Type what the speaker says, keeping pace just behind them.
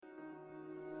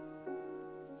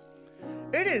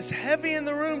It is heavy in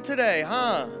the room today,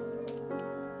 huh?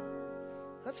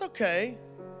 That's okay.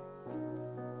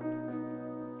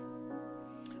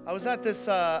 I was at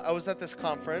this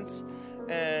conference,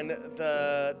 and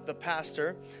the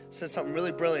pastor said something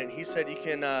really brilliant. He said you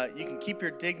can keep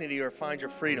your dignity or find your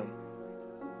freedom.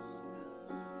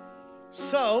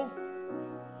 So,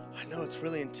 I know it's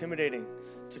really intimidating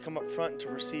to come up front and to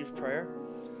receive prayer.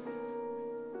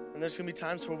 And there's going to be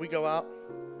times where we go out.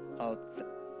 Oh,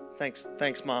 thanks,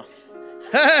 Ma.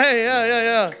 Hey,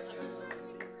 yeah.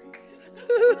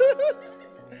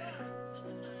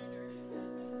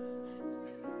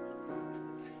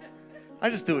 I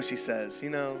just do what she says, you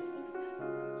know.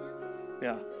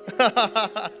 Yeah.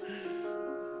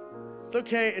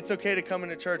 It's okay to come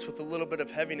into church with a little bit of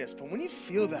heaviness, but when you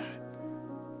feel that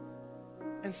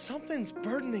and something's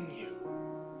burdening you,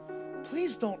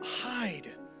 please don't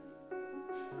hide.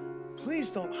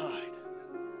 Please don't hide.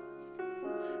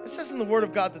 It says in the Word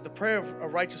of God that the prayer of a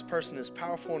righteous person is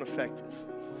powerful and effective.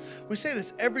 We say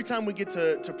this every time we get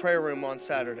to prayer room on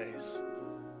Saturdays.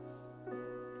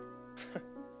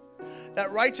 That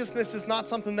righteousness is not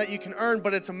something that you can earn,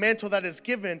 but it's a mantle that is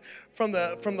given from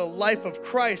the life of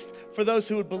Christ for those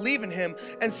who would believe in Him.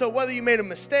 And so whether you made a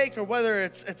mistake or whether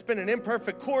it's been an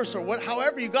imperfect course or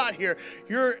however you got here,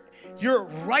 you're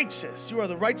righteous. You are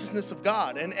the righteousness of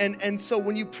God. And so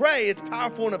when you pray, it's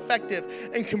powerful and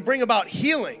effective and can bring about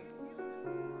healing.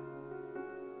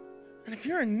 And if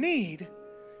you're in need,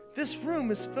 this room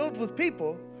is filled with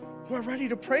people who are ready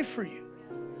to pray for you.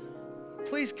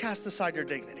 Please cast aside your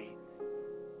dignity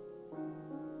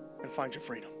and find your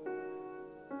freedom.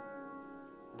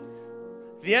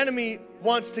 The enemy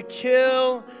wants to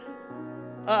kill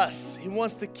us. He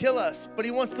wants to kill us, but he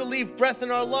wants to leave breath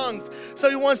in our lungs. So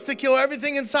he wants to kill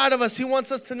everything inside of us. He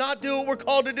wants us to not do what we're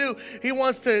called to do. He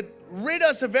wants to rid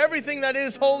us of everything that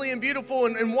is holy and beautiful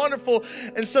and wonderful,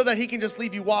 and so that he can just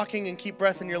leave you walking and keep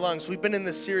breath in your lungs. We've been in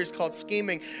this series called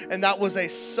Scheming, and that was a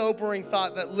sobering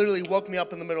thought that literally woke me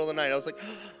up in the middle of the night. I was like,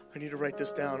 I need to write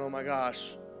this down. Oh my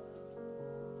gosh.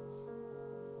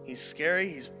 He's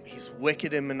scary. He's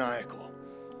wicked and maniacal.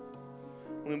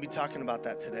 We're going to be talking about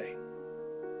that today.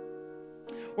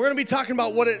 We're going to be talking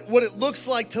about what it looks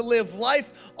like to live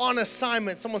life on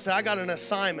assignment. Someone say, I got an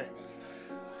assignment.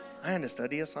 I had a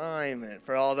study assignment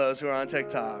for all those who are on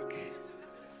TikTok.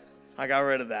 I got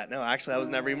rid of that. No, actually, I was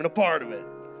never even a part of it.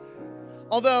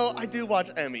 Although I do watch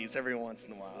Emmys every once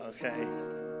in a while, okay?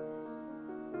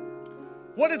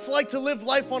 What it's like to live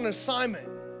life on assignment.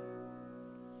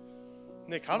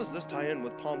 Nick, how does this tie in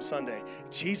with Palm Sunday?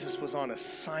 Jesus was on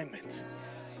assignment.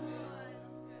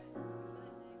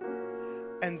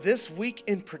 And this week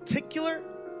in particular,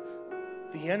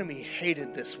 the enemy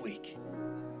hated this week.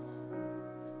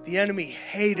 The enemy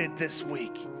hated this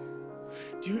week.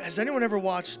 Has anyone ever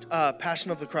watched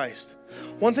Passion of the Christ?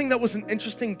 One thing that was an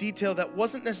interesting detail that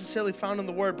wasn't necessarily found in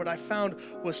the Word, but I found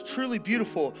was truly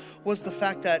beautiful, was the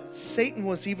fact that Satan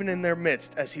was even in their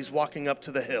midst as he's walking up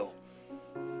to the hill.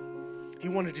 He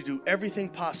wanted to do everything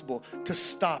possible to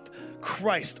stop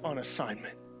Christ on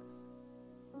assignment.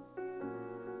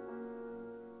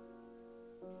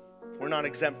 We're not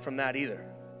exempt from that either.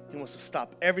 He wants to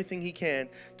stop everything he can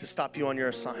to stop you on your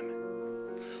assignment.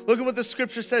 Look at what the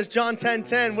scripture says, John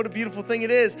 10:10. What a beautiful thing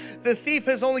it is. The thief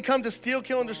has only come to steal,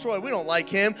 kill, and destroy. We don't like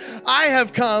him. I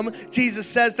have come, Jesus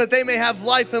says, that they may have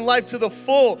life and life to the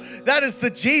full. That is the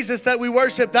Jesus that we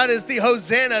worship. That is the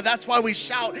Hosanna. That's why we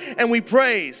shout and we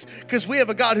praise, because we have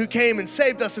a God who came and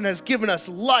saved us and has given us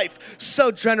life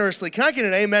so generously. Can I get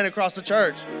an amen across the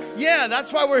church? Yeah,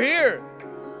 that's why we're here.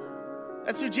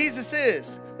 That's who Jesus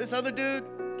is. This other dude,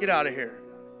 get out of here.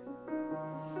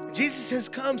 Jesus has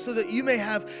come so that you may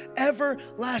have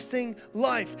everlasting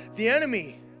life. The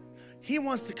enemy, he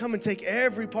wants to come and take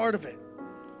every part of it.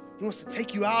 He wants to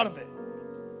take you out of it.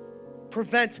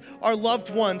 Prevent our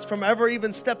loved ones from ever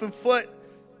even stepping foot.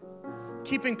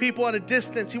 Keeping people at a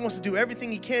distance. He wants to do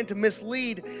everything he can to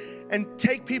mislead and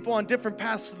take people on different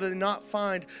paths so that they not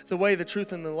find the way, the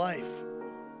truth, and the life.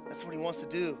 That's what he wants to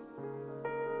do.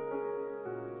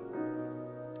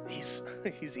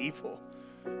 He's evil.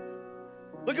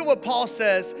 Look at what Paul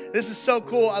says. This is so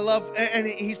cool. I love, and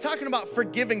he's talking about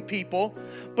forgiving people,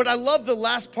 but I love the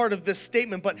last part of this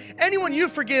statement. But anyone you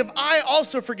forgive, I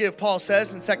also forgive, Paul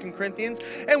says in 2 Corinthians.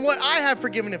 And what I have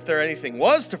forgiven, if there anything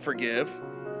was to forgive,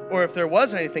 or if there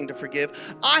was anything to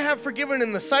forgive, I have forgiven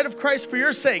in the sight of Christ for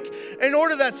your sake, in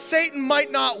order that Satan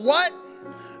might not what?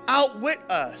 Outwit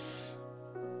us.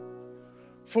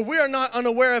 For we are not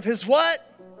unaware of his what?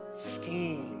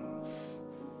 Schemes.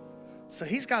 So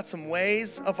he's got some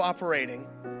ways of operating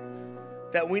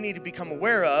that we need to become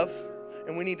aware of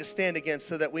and we need to stand against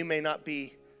so that we may not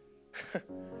be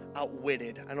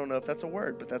outwitted. I don't know if that's a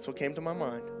word, but that's what came to my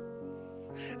mind.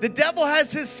 The devil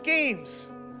has his schemes,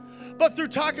 but through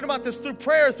talking about this, through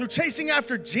prayer, through chasing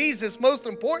after Jesus, most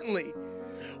importantly,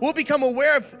 we'll become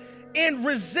aware of and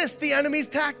resist the enemy's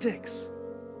tactics.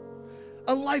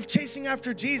 A life chasing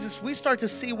after Jesus, we start to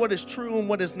see what is true and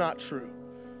what is not true.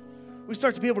 We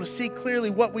start to be able to see clearly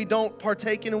what we don't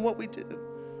partake in and what we do.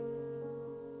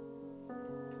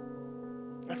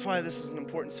 That's why this is an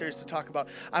important series to talk about.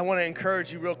 I want to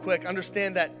encourage you real quick.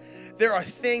 Understand that there are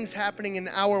things happening in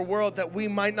our world that we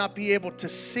might not be able to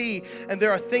see, and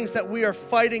there are things that we are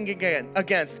fighting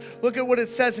against. Look at what it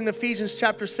says in Ephesians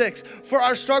chapter 6. For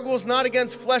our struggle is not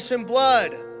against flesh and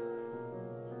blood.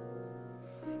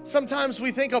 Sometimes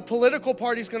we think a political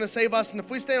party is going to save us, and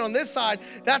if we stand on this side,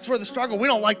 that's where the struggle. We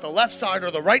don't like the left side or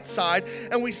the right side,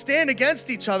 and we stand against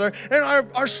each other, and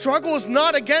our struggle is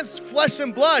not against flesh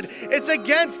and blood. It's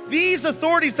against these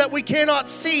authorities that we cannot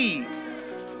see.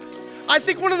 I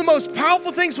think one of the most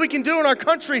powerful things we can do in our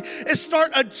country is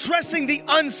start addressing the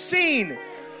unseen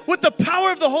with the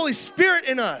power of the Holy Spirit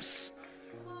in us.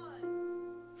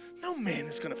 No man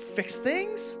is going to fix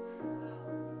things.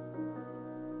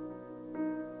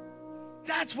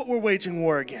 That's what we're waging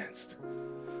war against.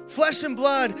 Flesh and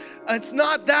blood, it's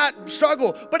not that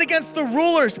struggle, but against the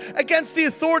rulers, against the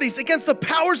authorities, against the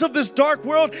powers of this dark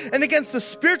world, and against the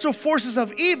spiritual forces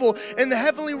of evil in the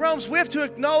heavenly realms. We have to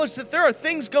acknowledge that there are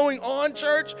things going on,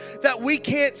 church, that we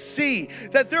can't see,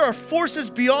 that there are forces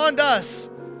beyond us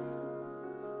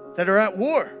that are at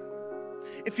war.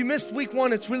 If you missed week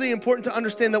 1, it's really important to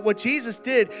understand that what Jesus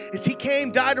did is he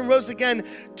came, died, and rose again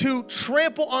to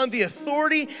trample on the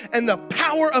authority and the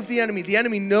power of the enemy. The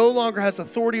enemy no longer has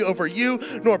authority over you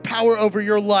nor power over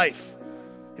your life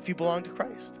if you belong to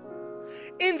Christ.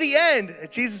 In the end,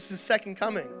 at Jesus' second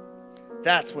coming,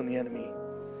 that's when the enemy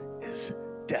is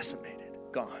decimated,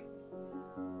 gone.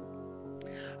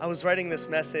 I was writing this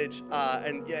message,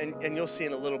 and you'll see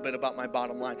in a little bit about my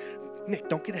bottom line. Nick,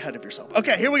 don't get ahead of yourself.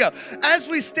 Okay, here we go. As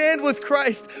we stand with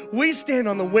Christ, we stand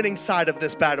on the winning side of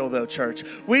this battle, though, church.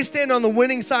 We stand on the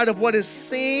winning side of what is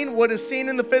seen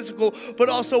in the physical, but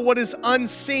also what is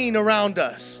unseen around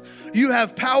us. You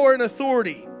have power and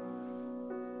authority.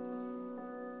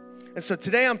 And so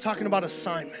today I'm talking about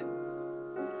assignment.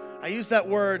 I use that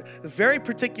word very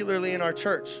particularly in our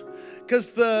church because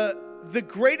the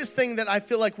greatest thing that I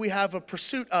feel like we have a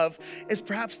pursuit of is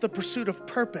perhaps the pursuit of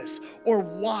purpose or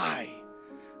why.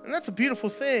 And that's a beautiful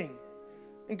thing.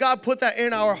 And God put that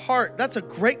in our heart. That's a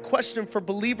great question for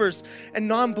believers and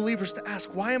non-believers to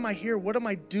ask. Why am I here? What am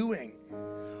I doing?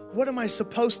 What am I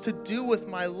supposed to do with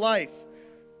my life?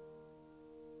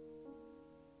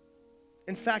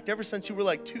 In fact, ever since you were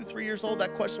like 2-3 years old,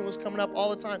 that question was coming up all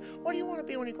the time. What do you want to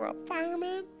be when you grow up?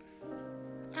 Fireman?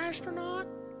 Astronaut?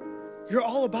 You're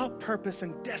all about purpose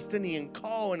and destiny and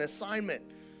call and assignment.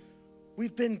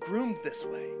 We've been groomed this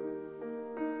way.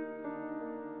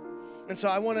 And so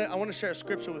I want to share a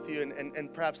scripture with you,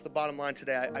 and perhaps the bottom line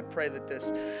today, I pray that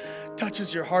this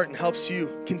touches your heart and helps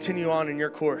you continue on in your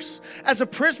course. As a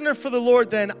prisoner for the Lord,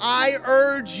 then, I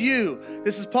urge you,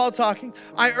 this is Paul talking,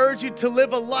 I urge you to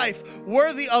live a life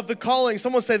worthy of the calling.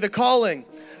 Someone say the calling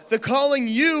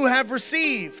you have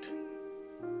received.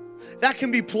 That can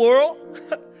be plural.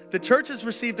 The church has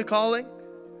received a calling,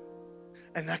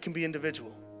 and that can be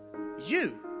individual.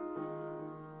 You,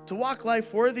 to walk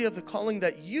life worthy of the calling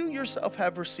that you yourself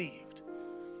have received.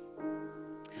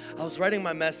 I was writing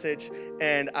my message,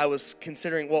 and I was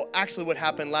considering, actually what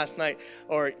happened last night,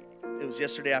 or it was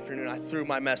yesterday afternoon, I threw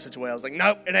my message away. I was like,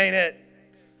 nope, it ain't it.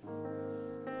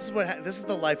 This is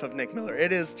the life of Nick Miller.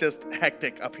 It is just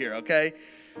hectic up here, okay?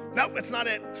 Nope, it's not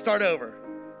it. Start over.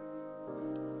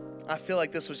 I feel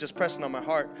like this was just pressing on my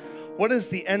heart. What is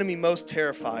the enemy most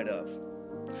terrified of?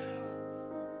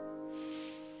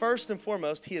 First and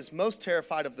foremost, he is most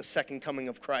terrified of the second coming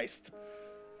of Christ.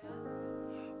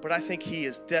 But I think he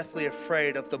is deathly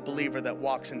afraid of the believer that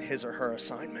walks in his or her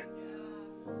assignment.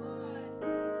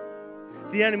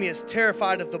 The enemy is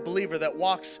terrified of the believer that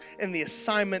walks in the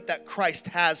assignment that Christ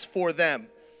has for them.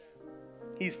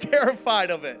 He's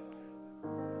terrified of it.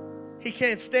 He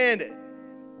can't stand it.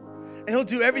 And he'll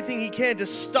do everything he can to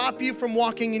stop you from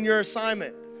walking in your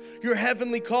assignment, your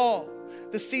heavenly call,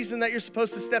 the season that you're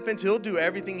supposed to step into. He'll do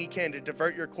everything he can to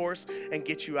divert your course and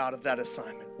get you out of that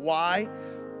assignment. Why?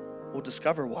 We'll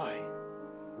discover why.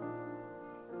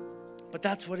 But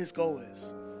that's what his goal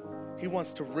is. He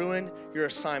wants to ruin your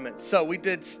assignment. So we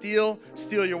did steal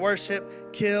your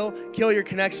worship, kill your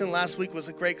connection. Last week was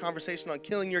a great conversation on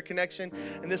killing your connection.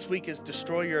 And this week is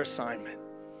destroy your assignment.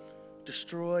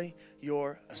 Destroy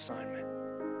your assignment.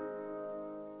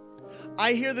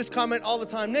 I hear this comment all the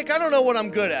time. Nick, I don't know what I'm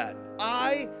good at.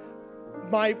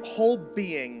 My whole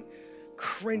being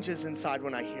cringes inside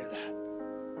when I hear that.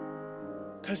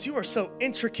 Because you are so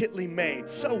intricately made,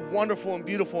 so wonderful and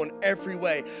beautiful in every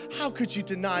way. How could you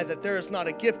deny that there is not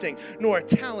a gifting, nor a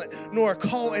talent, nor a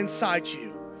call inside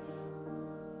you?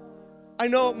 I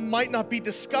know it might not be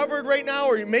discovered right now,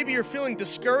 or maybe you're feeling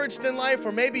discouraged in life,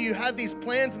 or maybe you had these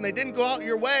plans and they didn't go out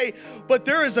your way, but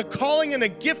there is a calling and a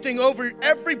gifting over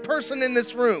every person in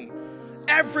this room.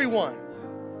 Everyone.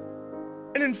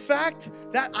 And in fact,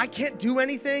 that I can't do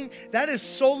anything, that is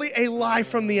solely a lie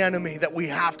from the enemy that we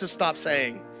have to stop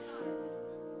saying.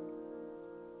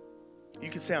 You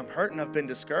can say, I'm hurt and I've been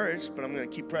discouraged, but I'm going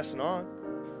to keep pressing on.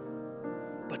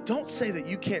 But don't say that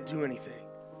you can't do anything.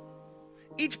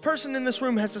 Each person in this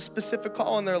room has a specific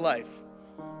call in their life.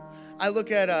 I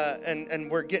look at, and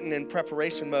we're getting in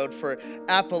preparation mode for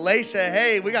Appalachia.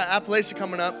 Hey, we got Appalachia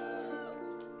coming up.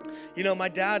 You know, my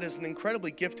dad is an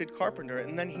incredibly gifted carpenter,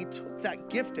 and then he took that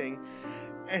gifting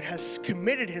and has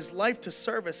committed his life to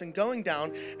service and going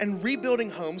down and rebuilding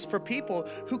homes for people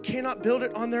who cannot build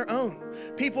it on their own.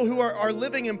 People who are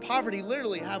living in poverty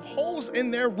literally have holes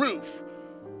in their roof.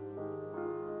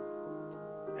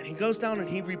 And he goes down and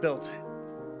he rebuilds it.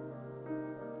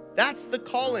 That's the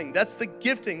calling. That's the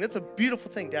gifting. That's a beautiful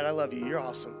thing. Dad, I love you. You're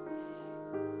awesome.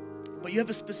 But you have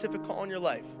a specific call in your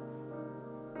life.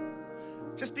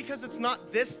 Just because it's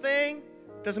not this thing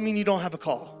doesn't mean you don't have a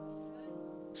call.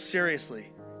 Seriously.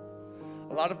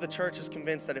 A lot of the church is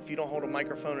convinced that if you don't hold a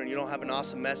microphone and you don't have an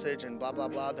awesome message and blah, blah,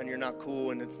 blah, then you're not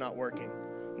cool and it's not working.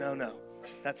 No.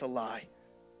 That's a lie.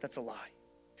 That's a lie.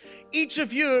 Each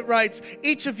of you, it writes,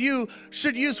 each of you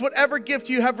should use whatever gift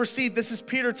you have received. This is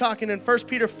Peter talking in 1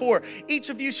 Peter 4. Each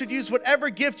of you should use whatever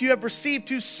gift you have received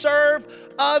to serve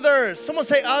others. Someone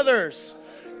say others.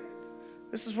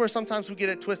 This is where sometimes we get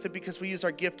it twisted because we use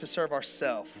our gift to serve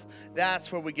ourselves.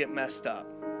 That's where we get messed up.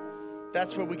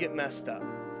 That's where we get messed up.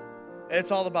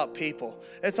 It's all about people.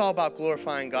 It's all about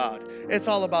glorifying God. It's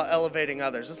all about elevating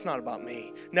others. It's not about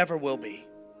me. Never will be.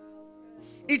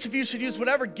 Each of you should use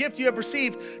whatever gift you have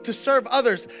received to serve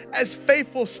others as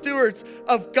faithful stewards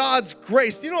of God's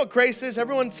grace. Do you know what grace is?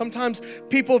 Sometimes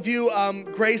people view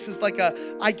grace as like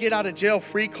a I get out of jail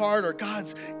free card or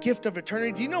God's gift of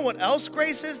eternity. Do you know what else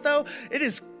grace is though? It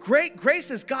is great.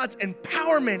 Grace is God's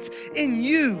empowerment in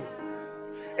you.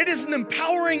 It is an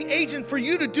empowering agent for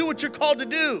you to do what you're called to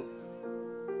do.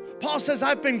 Paul says,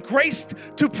 I've been graced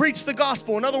to preach the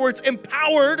gospel. In other words,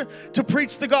 empowered to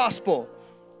preach the gospel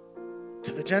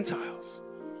to the Gentiles.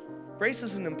 Grace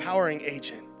is an empowering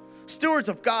agent. Stewards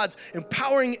of God's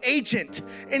empowering agent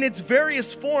in its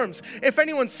various forms. If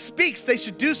anyone speaks, they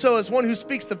should do so as one who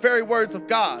speaks the very words of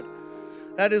God.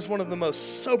 That is one of the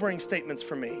most sobering statements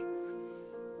for me.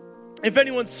 If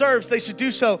anyone serves, they should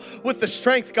do so with the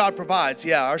strength God provides.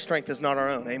 Yeah, our strength is not our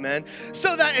own, amen.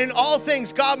 So that in all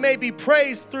things God may be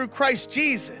praised through Christ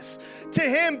Jesus. To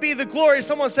him be the glory,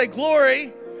 someone say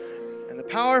glory, and the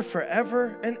power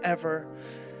forever and ever.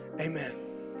 Amen.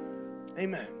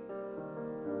 Amen.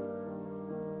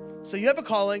 So you have a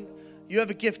calling, you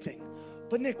have a gifting.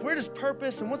 But Nick, where does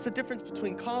purpose and what's the difference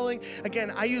between calling?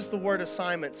 Again, I use the word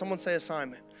assignment. Someone say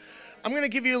assignment. I'm going to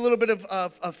give you a little bit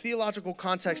of theological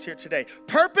context here today.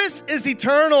 Purpose is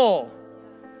eternal.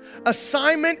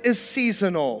 Assignment is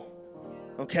seasonal.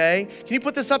 Okay? Can you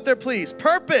put this up there, please?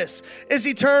 Purpose is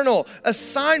eternal.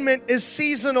 Assignment is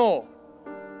seasonal.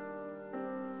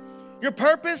 Your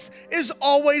purpose is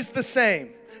always the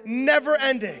same, never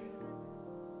ending.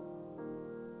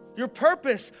 Your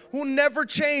purpose will never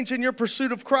change in your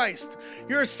pursuit of Christ.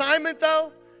 Your assignment,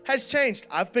 though, has changed.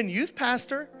 I've been youth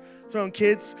pastor. Throwing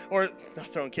pies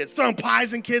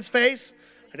in kids' face.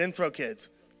 I didn't throw kids.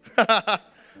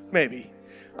 Maybe.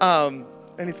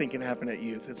 Anything can happen at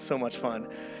youth. It's so much fun.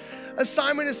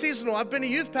 Assignment is seasonal. I've been a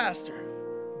youth pastor.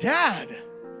 Dad.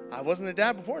 I wasn't a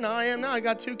dad before. Now I am now. I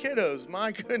got 2 kiddos.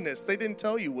 My goodness. They didn't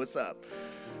tell you what's up.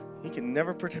 You can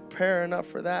never prepare enough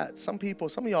for that. Some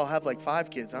of y'all have like 5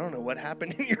 kids. I don't know what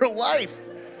happened in your life.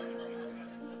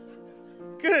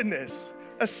 Goodness.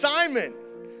 Assignment.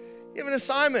 You have an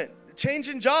assignment.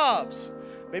 Changing jobs,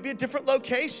 maybe a different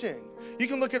location. You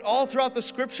can look at all throughout the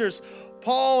scriptures.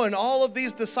 Paul and all of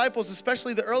these disciples,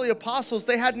 especially the early apostles,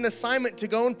 they had an assignment to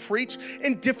go and preach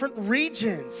in different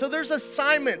regions. So there's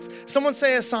assignments. Someone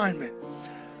say assignment.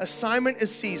 Assignment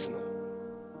is seasonal.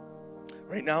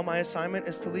 Right now, my assignment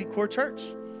is to lead Core Church.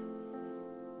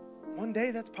 One day,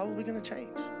 that's probably going to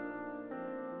change.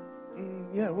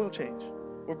 Yeah, it will change.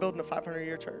 We're building a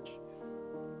 500-year church.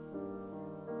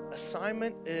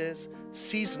 Assignment is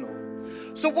seasonal.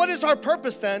 So what is our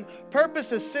purpose then?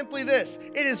 Purpose is simply this.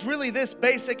 It is really this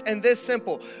basic and this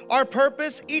simple. Our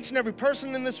purpose, each and every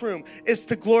person in this room, is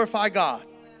to glorify God.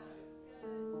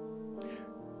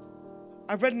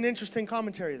 I read an interesting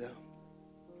commentary though.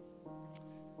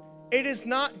 It is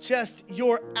not just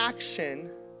your action.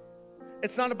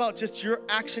 It's not about just your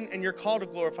action and your call to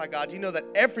glorify God. You know that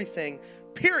everything,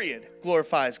 period,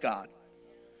 glorifies God.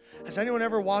 Has anyone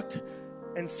ever walked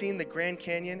and seen the Grand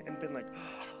Canyon and been like,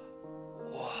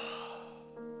 whoa.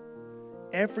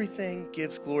 Everything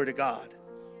gives glory to God.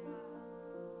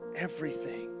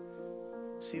 Everything.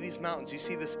 See these mountains, you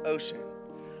see this ocean.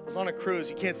 I was on a cruise,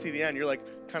 you can't see the end. You're like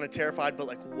kind of terrified, but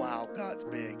like, wow, God's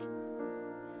big.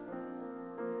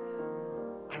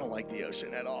 I don't like the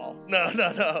ocean at all. No.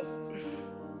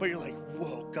 But you're like,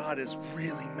 whoa, God is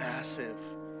really massive.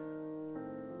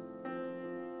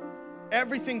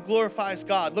 Everything glorifies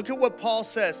God. Look at what Paul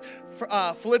says,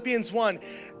 Philippians 1.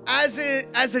 As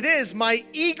it is my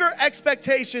eager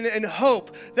expectation and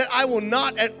hope that I will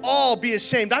not at all be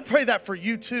ashamed. I pray that for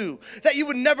you too, that you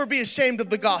would never be ashamed of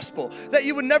the gospel, that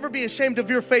you would never be ashamed of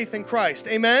your faith in Christ.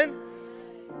 Amen?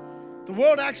 The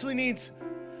world actually needs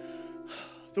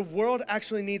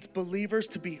believers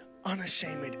to be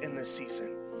unashamed in this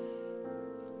season.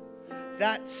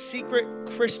 That secret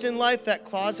Christian life, that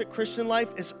closet Christian life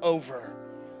is over.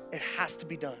 It has to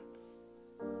be done.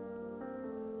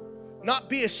 Not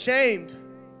be ashamed,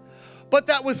 but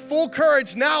that with full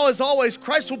courage, now as always,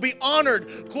 Christ will be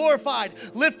honored, glorified,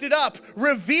 lifted up,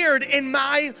 revered in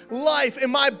my life,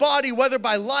 in my body, whether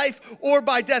by life or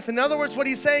by death. In other words, what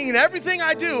he's saying, in everything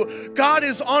I do, God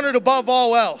is honored above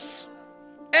all else.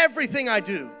 Everything I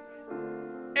do.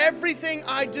 Everything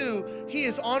I do, he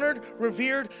is honored,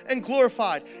 revered, and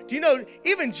glorified. Do you know,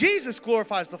 even Jesus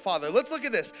glorifies the Father. Let's look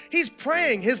at this. He's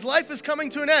praying. His life is coming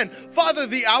to an end. Father,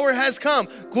 the hour has come.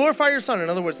 Glorify your Son. In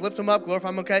other words, lift him up, glorify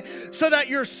him, okay? So that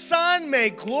your Son may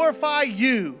glorify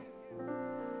you.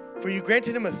 For you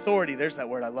granted him authority. There's that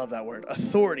word. I love that word.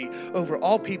 Authority over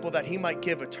all people, that he might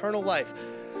give eternal life.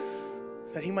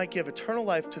 That he might give eternal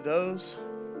life to those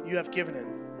you have given him.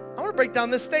 I want to break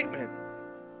down this statement.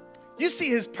 You see,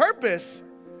 his purpose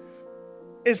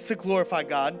is to glorify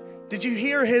God. Did you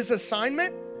hear his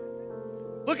assignment?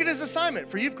 Look at his assignment.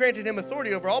 For you've granted him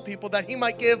authority over all people, that he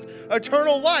might give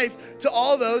eternal life to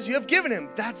all those you have given him.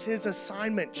 That's his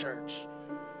assignment, church.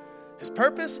 His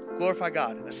purpose, glorify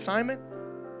God. Assignment,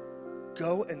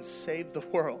 go and save the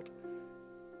world.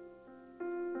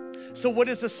 So what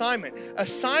is assignment?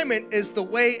 Assignment is the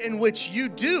way in which you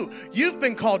do. You've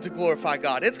been called to glorify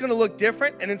God. It's going to look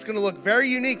different, and it's going to look very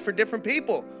unique for different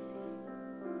people.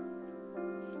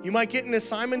 You might get an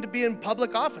assignment to be in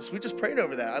public office. We just prayed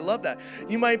over that. I love that.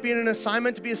 You might be in an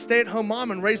assignment to be a stay-at-home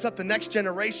mom and raise up the next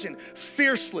generation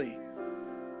fiercely.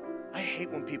 I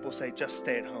hate when people say just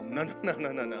stay at home. No.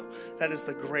 That is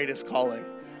the greatest calling.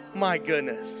 My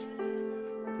goodness.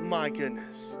 My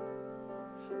goodness.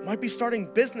 Might be starting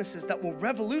businesses that will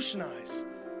revolutionize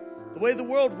the way the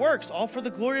world works, all for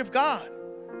the glory of God.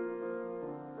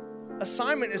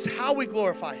 Assignment is how we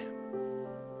glorify him.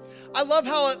 I love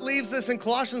how it leaves this in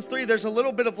Colossians 3. There's a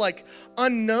little bit of like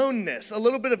unknownness, a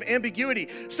little bit of ambiguity.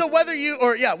 So whatever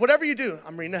you do,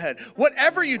 I'm reading ahead.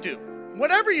 Whatever you do,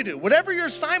 whatever your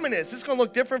assignment is, it's going to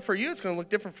look different for you. It's going to look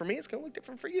different for me. It's going to look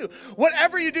different for you.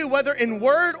 Whatever you do, whether in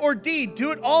word or deed,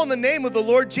 do it all in the name of the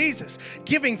Lord Jesus,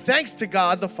 giving thanks to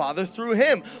God the Father through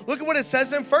him. Look at what it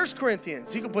says in 1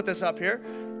 Corinthians. You can put this up here.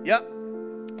 Yep.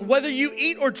 Whether you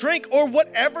eat or drink or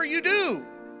whatever you do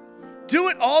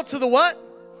it all to the what?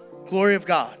 Glory of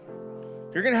God.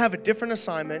 You're going to have a different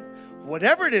assignment.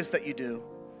 Whatever it is that you do,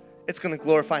 it's going to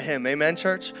glorify him. Amen,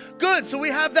 church? Good. So we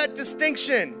have that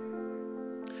distinction.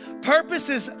 Purpose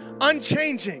is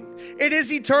unchanging. It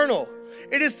is eternal.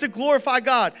 It is to glorify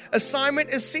God.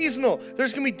 Assignment is seasonal.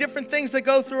 There's going to be different things that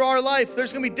go through our life.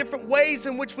 There's going to be different ways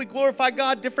in which we glorify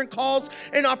God, different calls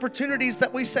and opportunities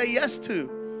that we say yes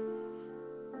to.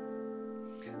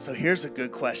 So here's a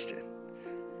good question.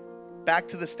 Back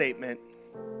to the statement.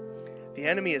 The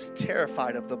enemy is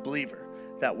terrified of the believer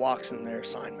that walks in their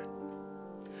assignment.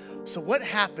 So what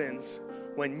happens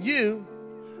when you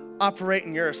operate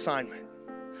in your assignment?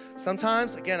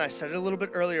 Sometimes, again, I said it a little bit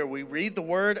earlier, we read the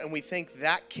word and we think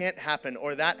that can't happen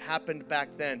or that happened back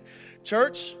then.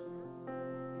 Church,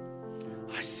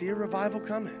 I see a revival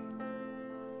coming.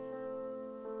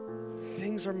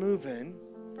 Things are moving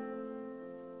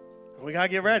and we got to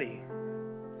get ready.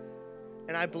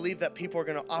 And I believe that people are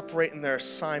going to operate in their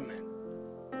assignment.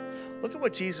 Look at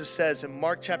what Jesus says in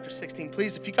Mark chapter 16.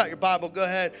 Please, if you got your Bible, go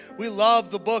ahead. We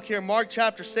love the book here. Mark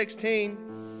chapter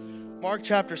 16. Mark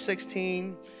chapter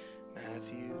 16.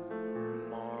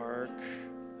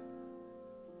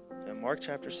 Mark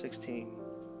chapter 16.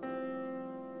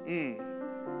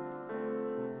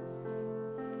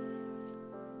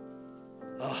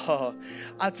 Oh,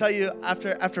 I'll tell you,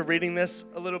 after reading this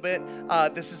a little bit,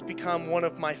 this has become one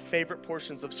of my favorite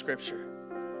portions of Scripture.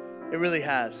 It really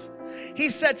has.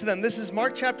 He said to them, this is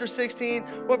Mark chapter 16.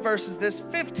 What verse is this?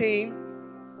 15.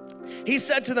 He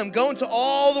said to them, go into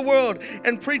all the world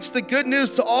and preach the good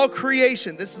news to all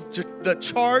creation. This is the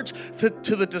charge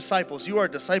to the disciples. You are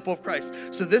a disciple of Christ.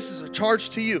 So this is a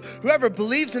charge to you. Whoever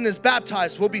believes and is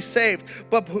baptized will be saved,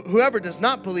 but whoever does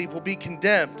not believe will be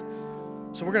condemned.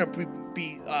 So we're going to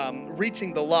be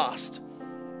reaching the lost.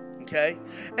 Okay?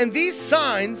 And these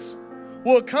signs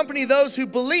will accompany those who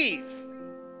believe.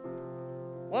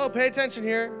 Well, pay attention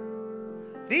here.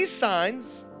 These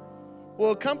signs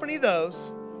will accompany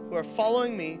those who are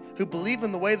following me, who believe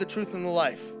in the way, the truth, and the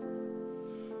life.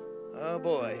 Oh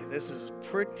boy, this is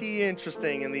pretty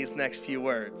interesting in these next few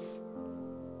words.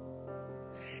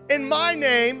 In my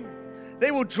name,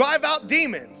 they will drive out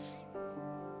demons.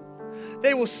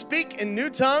 They will speak in new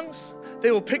tongues.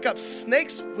 They will pick up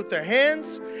snakes with their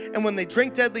hands. And when they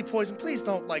drink deadly poison, please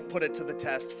don't put it to the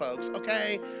test, folks,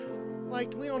 okay?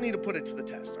 We don't need to put it to the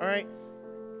test, all right?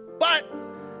 But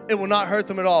it will not hurt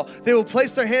them at all. They will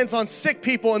place their hands on sick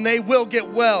people and they will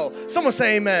get well. Someone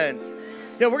say amen.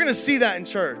 Yeah, we're going to see that in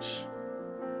church.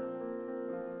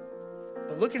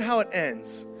 But look at how it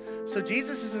ends. So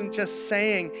Jesus isn't just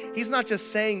saying, he's not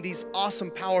just saying these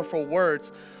awesome, powerful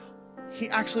words. He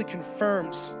actually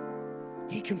confirms.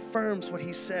 He confirms what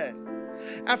he said.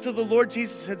 After the Lord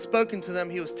Jesus had spoken to them,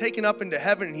 he was taken up into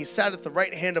heaven and he sat at the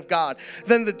right hand of God.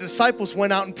 Then the disciples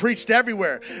went out and preached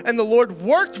everywhere. And the Lord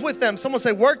worked with them. Someone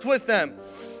say, worked with them.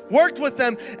 Worked with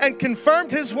them and confirmed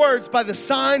his words by the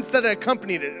signs that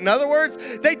accompanied it. In other words,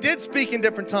 they did speak in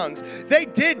different tongues. They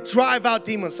did drive out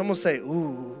demons. Someone say,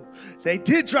 ooh, they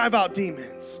did drive out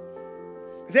demons.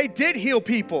 They did heal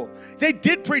people. They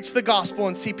did preach the gospel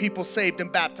and see people saved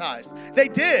and baptized. They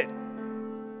did.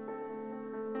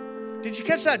 Did you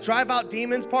catch that drive out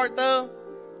demons part though?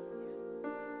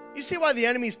 You see why the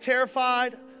enemy's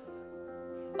terrified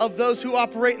of those who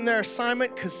operate in their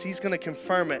assignment? Because he's going to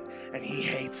confirm it and he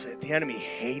hates it. The enemy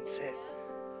hates it.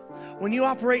 When you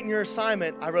operate in your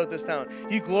assignment, I wrote this down,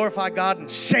 you glorify God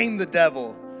and shame the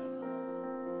devil.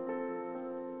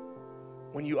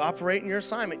 When you operate in your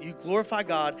assignment, you glorify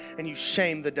God and you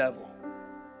shame the devil.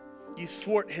 You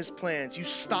thwart his plans. You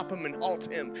stop him and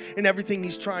halt him in everything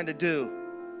he's trying to do.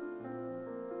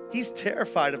 He's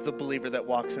terrified of the believer that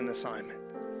walks in assignment.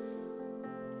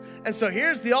 And so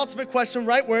here's the ultimate question,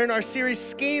 right? We're in our series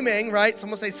Scheming, right?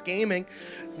 Someone say scheming.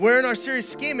 We're in our series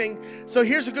Scheming. So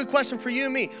here's a good question for you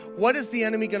and me. What is the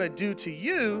enemy going to do to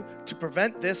you to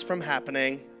prevent this from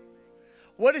happening?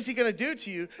 What is he going to do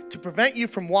to you to prevent you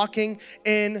from walking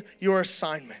in your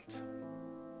assignment?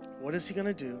 What is he going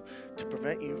to do to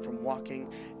prevent you from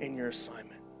walking in your assignment?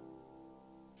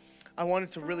 I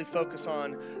wanted to really focus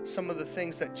on some of the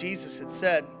things that Jesus had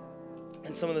said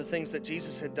and some of the things that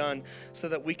Jesus had done so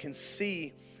that we can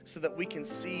see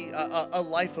a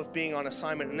life of being on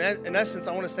assignment. In essence,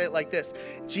 I want to say it like this.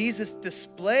 Jesus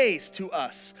displays to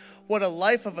us what a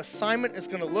life of assignment is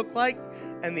going to look like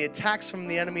and the attacks from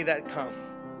the enemy that come.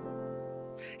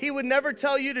 He would never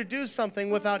tell you to do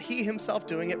something without he himself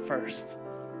doing it first.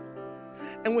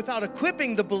 And without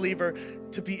equipping the believer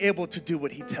to be able to do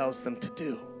what he tells them to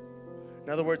do. In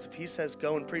other words, if he says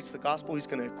go and preach the gospel, he's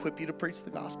going to equip you to preach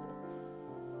the gospel.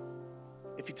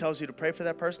 If he tells you to pray for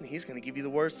that person, he's going to give you the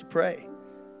words to pray.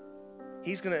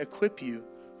 He's going to equip you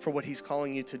for what he's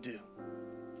calling you to do.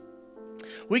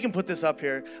 We can put this up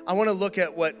here. I want to look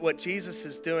at what Jesus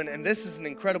is doing, and this is an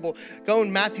incredible. Go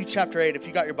in Matthew chapter 8 if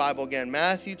you got your Bible again.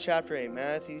 Matthew chapter 8,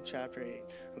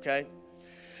 okay?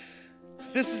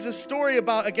 This is a story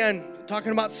about, again,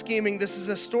 talking about scheming. This is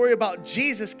a story about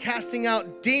Jesus casting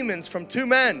out demons from two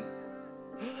men.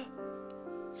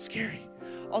 Scary.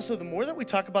 Also, the more that we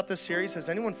talk about this series, has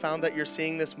anyone found that you're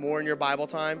seeing this more in your Bible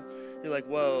time? You're like,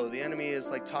 whoa, the enemy is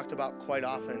talked about quite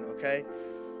often, okay?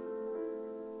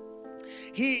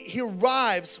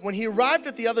 When he arrived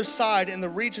at the other side in the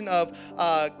region of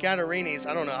Gadarenes,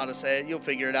 I don't know how to say it, you'll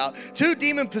figure it out. Two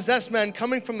demon-possessed men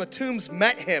coming from the tombs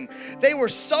met him. They were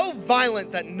so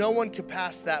violent that no one could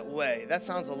pass that way. That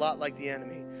sounds a lot like the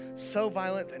enemy. So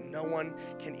violent that no one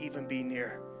can even be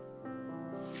near.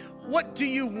 What do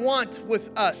you want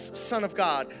with us, Son of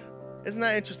God? Isn't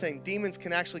that interesting? Demons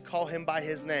can actually call him by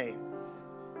his name.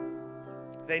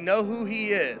 They know who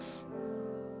he is.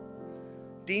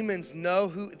 Demons know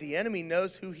the enemy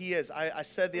knows who he is. I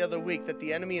said the other week that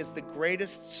the enemy is the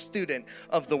greatest student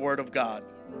of the Word of God.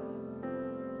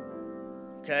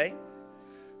 Okay?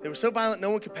 They were so violent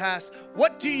no one could pass.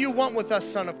 "What do you want with us,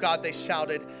 Son of God?" they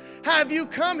shouted. "Have you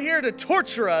come here to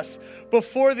torture us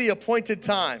before the appointed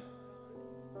time?"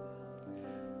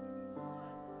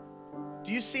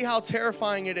 Do you see how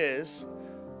terrifying it is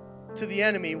to the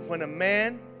enemy when a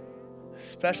man,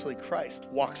 especially Christ,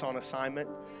 walks on assignment?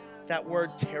 That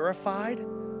word terrified,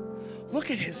 look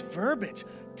at his verbiage.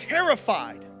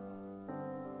 Terrified,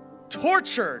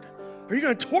 tortured. Are you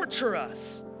going to torture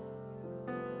us?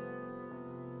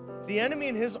 The enemy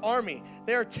and his army,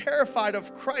 they are terrified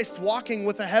of Christ walking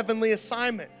with a heavenly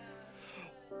assignment.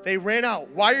 They ran out.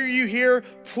 "Why are you here?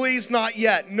 Please, not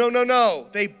yet." No, no, no.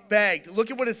 They begged.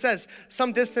 Look at what it says.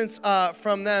 Some distance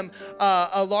from them,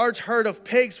 a large herd of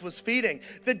pigs was feeding.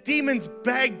 The demons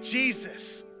begged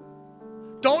Jesus,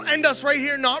 "Don't end us right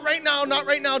here. Not right now. Not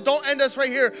right now. Don't end us right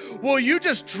here. Will you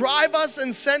just drive us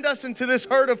and send us into this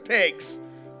herd of pigs?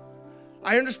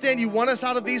 I understand you want us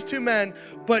out of these two men,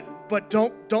 but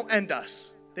don't end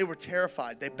us." They were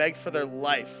terrified. They begged for their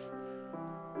life.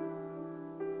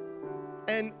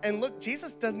 And look,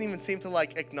 Jesus doesn't even seem to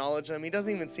like acknowledge them. He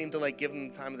doesn't even seem to like give them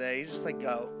the time of day. He's just like,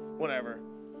 "Go, whatever,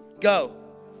 go."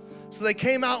 So they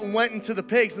came out and went into the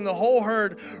pigs, and the whole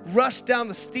herd rushed down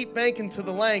the steep bank into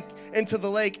the lake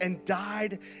and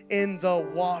died in the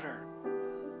water.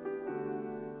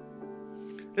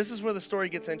 This is where the story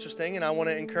gets interesting, and I want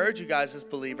to encourage you guys as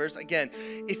believers. Again,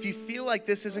 if you feel like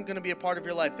this isn't going to be a part of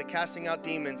your life, the casting out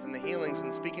demons and the healings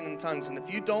and speaking in tongues, and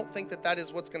if you don't think that that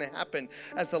is what's going to happen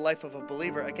as the life of a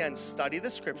believer, again, study the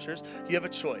scriptures. You have a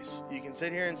choice. You can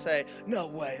sit here and say, "No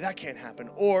way, that can't happen,"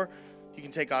 or you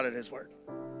can take God at his word.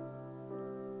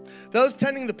 Those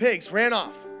tending the pigs ran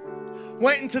off,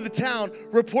 went into the town,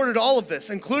 reported all of this,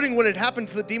 including what had happened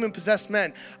to the demon-possessed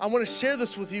men. I want to share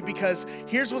this with you because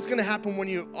here's what's going to happen when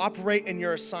you operate in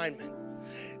your assignment.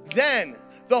 Then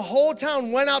the whole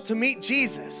town went out to meet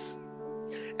Jesus.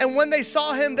 And when they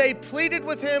saw him, they pleaded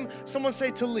with him, someone say,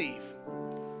 to leave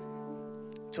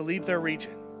their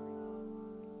region.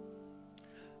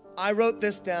 I wrote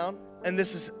this down, and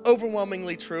this is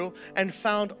overwhelmingly true and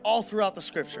found all throughout the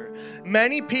scripture.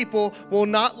 Many people will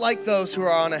not like those who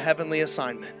are on a heavenly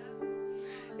assignment.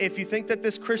 If you think that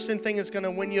this Christian thing is going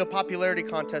to win you a popularity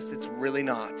contest, it's really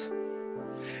not.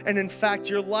 And in fact,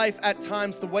 your life at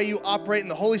times, the way you operate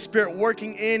and the Holy Spirit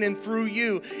working in and through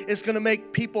you is going to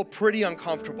make people pretty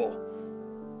uncomfortable.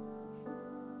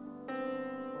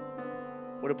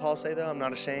 What did Paul say though? I'm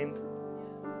not ashamed.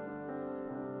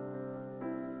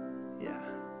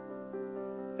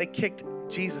 They kicked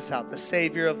Jesus out, the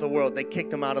Savior of the world. They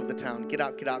kicked him out of the town. Get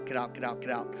out, get out, get out, get out,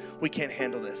 get out. We can't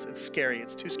handle this. It's scary.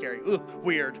 It's too scary. Ugh,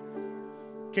 weird.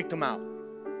 Kicked him out.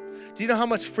 Do you know how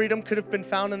much freedom could have been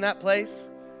found in that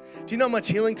place? Do you know how much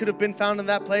healing could have been found in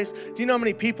that place? Do you know how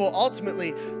many people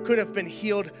ultimately could have been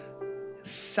healed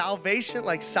salvation,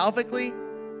 like salvically?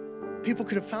 People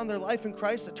could have found their life in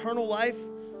Christ, eternal life.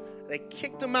 They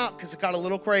kicked him out because it got a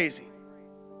little crazy.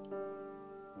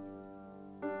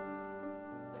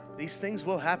 These things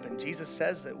will happen. Jesus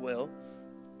says it will.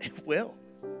 It will.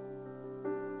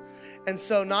 And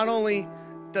so not only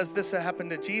does this happen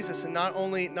to Jesus, and not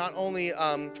only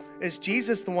is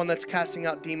Jesus the one that's casting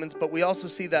out demons, but we also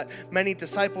see that many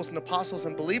disciples and apostles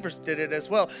and believers did it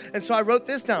as well. And so I wrote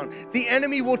this down. The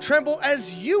enemy will tremble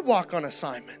as you walk on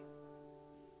assignment.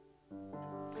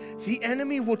 The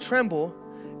enemy will tremble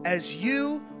as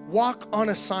you walk on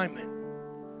assignment.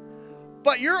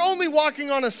 But you're only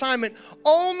walking on assignment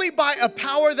only by a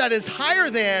power that is higher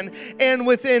than and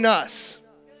within us.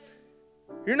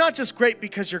 You're not just great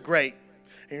because you're great.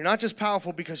 And you're not just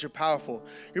powerful because you're powerful.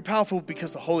 You're powerful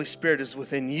because the Holy Spirit is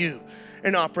within you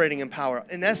and operating in power.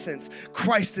 In essence,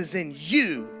 Christ is in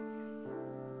you.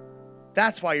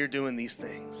 That's why you're doing these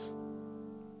things.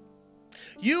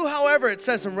 You, however, it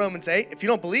says in Romans 8, if you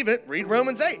don't believe it, read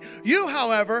Romans 8. You,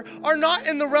 however, are not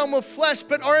in the realm of flesh,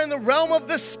 but are in the realm of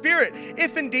the Spirit,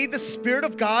 if indeed the Spirit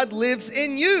of God lives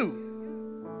in you.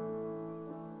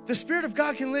 The Spirit of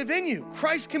God can live in you.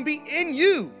 Christ can be in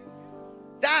you.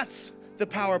 That's the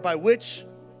power by which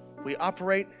we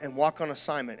operate and walk on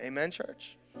assignment. Amen,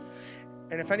 church?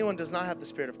 And if anyone does not have the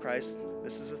Spirit of Christ,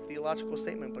 this is a theological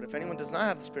statement, but if anyone does not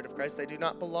have the Spirit of Christ, they do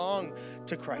not belong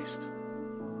to Christ.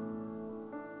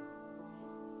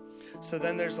 So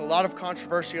then there's a lot of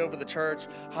controversy over the church.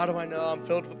 How do I know I'm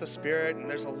filled with the Spirit? And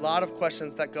there's a lot of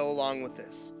questions that go along with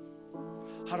this.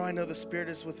 How do I know the Spirit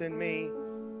is within me?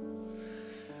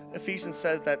 Ephesians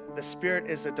says that the Spirit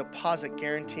is a deposit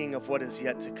guaranteeing of what is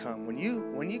yet to come. When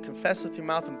you confess with your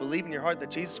mouth and believe in your heart that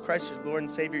Jesus Christ is your Lord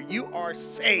and Savior, you are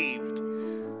saved.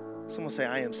 Someone say,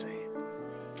 I am saved.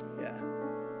 Yeah.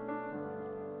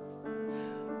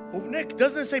 Well, Nick,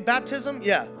 doesn't it say baptism?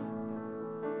 Yeah.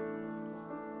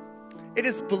 It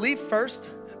is belief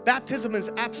first. Baptism is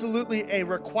absolutely a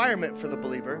requirement for the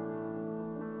believer.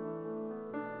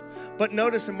 But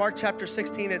notice in Mark chapter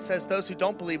 16, it says those who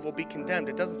don't believe will be condemned.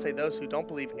 It doesn't say those who don't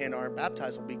believe and aren't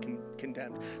baptized will be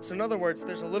condemned. So in other words,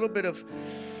 there's a little bit of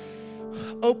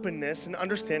openness and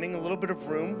understanding, a little bit of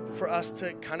room for us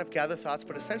to kind of gather thoughts.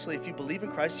 But essentially, if you believe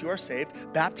in Christ, you are saved.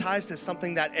 Baptized is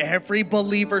something that every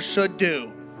believer should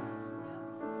do.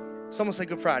 Someone say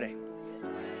Good Friday.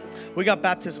 We got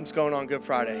baptisms going on Good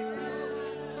Friday.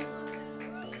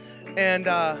 And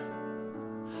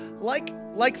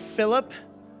like Philip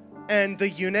and the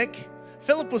eunuch,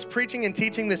 Philip was preaching and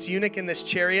teaching this eunuch in this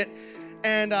chariot,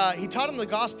 and he taught him the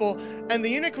gospel, and the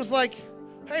eunuch was like,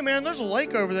 hey man, there's a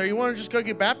lake over there. You want to just go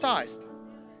get baptized?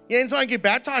 You ain't trying to get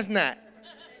baptized in that.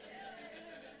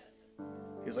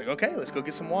 He's like, okay, let's go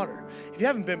get some water. If you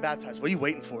haven't been baptized, what are you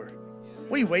waiting for?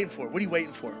 What are you waiting for? What are you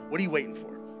waiting for? What are you waiting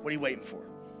for? What are you waiting for?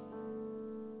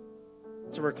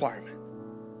 It's a requirement.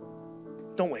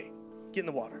 Don't wait. Get in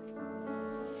the water.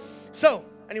 So,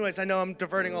 anyways, I know I'm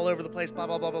diverting all over the place, blah,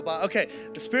 blah, blah, blah, blah. Okay,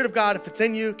 the Spirit of God, if it's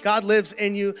in you, God lives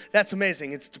in you, that's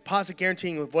amazing. It's deposit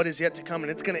guaranteeing of what is yet to come,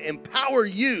 and it's going to empower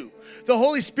you. The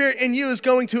Holy Spirit in you is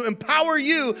going to empower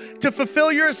you to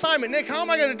fulfill your assignment. Nick, how am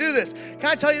I going to do this? Can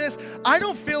I tell you this? I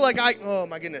don't feel like I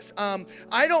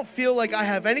don't feel like I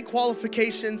have any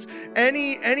qualifications,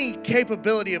 any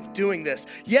capability of doing this.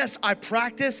 Yes, I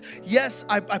practice. Yes,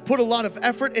 I put a lot of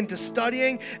effort into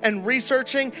studying and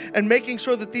researching and making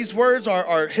sure that these words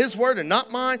are His word and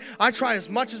not mine. I try as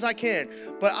much as I can,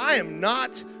 but I am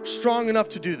not strong enough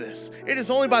to do this. It is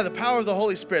only by the power of the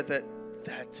Holy Spirit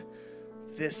that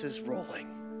this is rolling.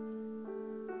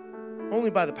 Only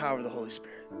by the power of the Holy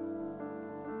Spirit.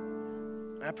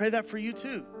 And I pray that for you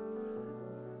too.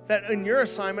 That in your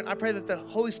assignment, I pray that the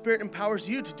Holy Spirit empowers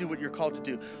you to do what you're called to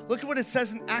do. Look at what it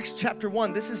says in Acts chapter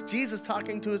 1. This is Jesus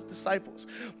talking to His disciples.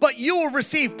 But you will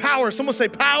receive power. Someone say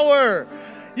power.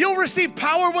 You'll receive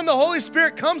power when the Holy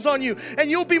Spirit comes on you,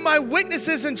 and you'll be my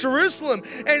witnesses in Jerusalem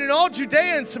and in all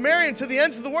Judea and Samaria and to the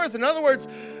ends of the earth. In other words,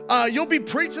 you'll be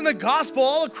preaching the gospel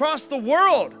all across the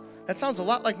world. That sounds a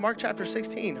lot like Mark chapter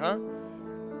 16, huh?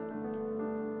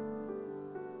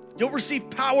 You'll receive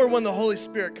power when the Holy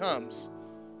Spirit comes.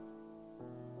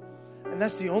 And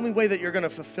that's the only way that you're going to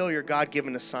fulfill your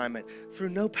God-given assignment, through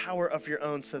no power of your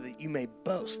own so that you may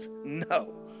boast.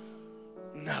 No.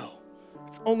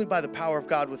 It's only by the power of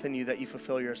God within you that you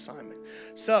fulfill your assignment.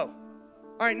 So,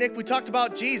 all right, Nick, we talked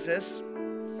about Jesus.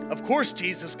 Of course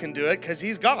Jesus can do it because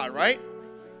He's God, right?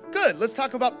 Good. Let's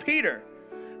talk about Peter.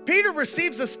 Peter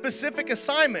receives a specific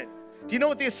assignment. Do you know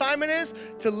what the assignment is?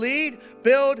 To lead,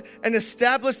 build, and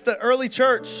establish the early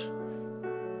church.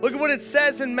 Look at what it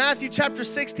says in Matthew chapter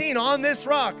 16. On this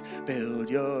rock, build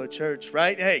your church,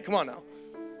 right? Hey, come on now.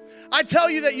 I tell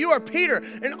you that you are Peter,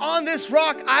 and on this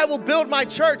rock I will build my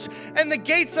church, and the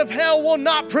gates of hell will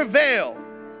not prevail.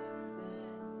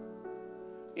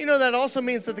 You know, that also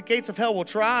means that the gates of hell will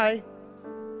try,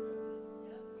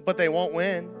 but they won't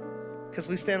win, because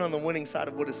we stand on the winning side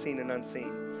of what is seen and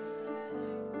unseen.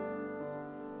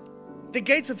 The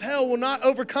gates of hell will not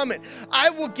overcome it.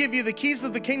 I will give you the keys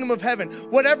of the kingdom of heaven.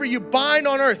 Whatever you bind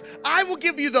on earth, I will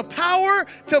give you the power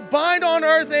to bind on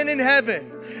earth and in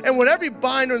heaven. And whatever you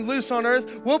bind or loose on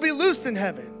earth will be loosed in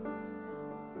heaven.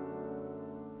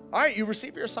 All right, you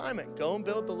receive your assignment. Go and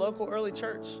build the local early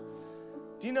church.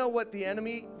 Do you know what the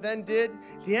enemy then did?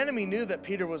 The enemy knew that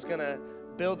Peter was going to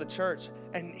build the church,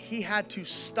 and he had to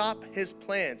stop his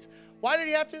plans. Why did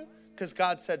he have to? Because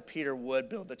God said Peter would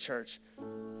build the church.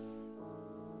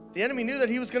 The enemy knew that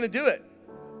he was going to do it.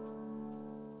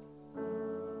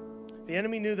 The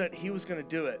enemy knew that he was going to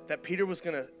do it, that Peter was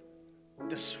going to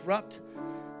disrupt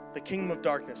the kingdom of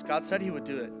darkness. God said He would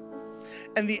do it.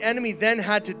 And the enemy then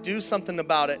had to do something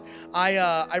about it.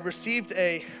 I received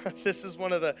this is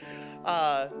one of the,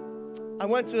 I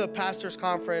went to a pastor's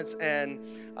conference, and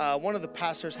one of the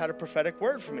pastors had a prophetic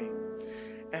word for me.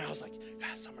 And I was like,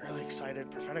 yes, I'm really excited.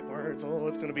 Prophetic words. Oh,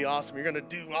 it's going to be awesome. You're going to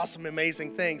do awesome,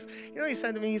 amazing things. You know what he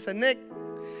said to me? He said, Nick,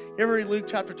 you ever read Luke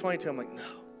chapter 22? I'm like, no.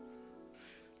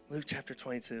 Luke chapter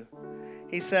 22.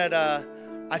 He said,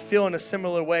 I feel in a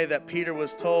similar way that Peter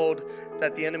was told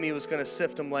that the enemy was going to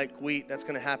sift him like wheat. That's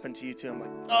going to happen to you too. I'm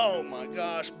like, oh my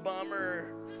gosh,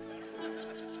 bummer.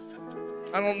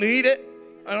 I don't need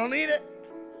it.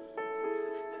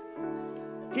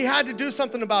 He had to do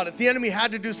something about it. The enemy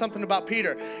had to do something about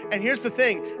Peter. And here's the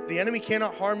thing. The enemy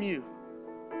cannot harm you.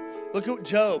 Look at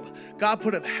Job. God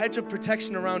put a hedge of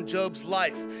protection around Job's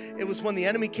life. It was when the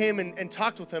enemy came and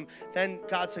talked with him, then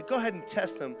God said, go ahead and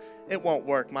test him. It won't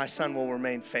work. My son will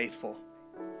remain faithful.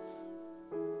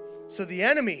 So the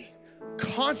enemy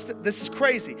This is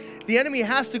crazy. The enemy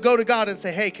has to go to God and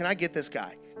say, hey, can I get this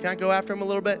guy? Can I go after him a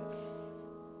little bit?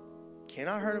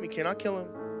 Cannot hurt him. You cannot kill him.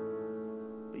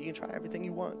 But you can try everything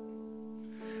you want.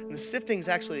 And the sifting is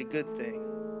actually a good thing.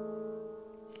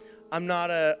 I'm not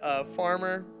a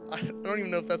farmer. I don't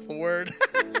even know if that's the word.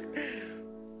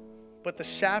 But the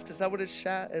shaft, is that what it's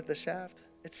the shaft?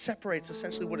 It separates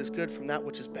essentially what is good from that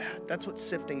which is bad. That's what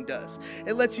sifting does.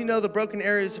 It lets you know the broken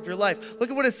areas of your life.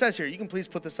 Look at what it says here. You can please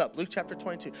put this up. Luke chapter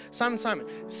 22. Simon,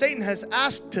 Satan has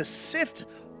asked to sift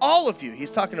all of you.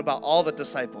 He's talking about all the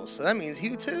disciples. So that means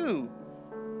you too.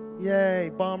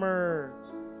 Yay, bummer.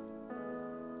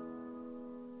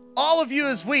 All of you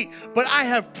as wheat, but I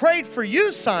have prayed for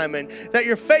you, Simon, that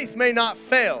your faith may not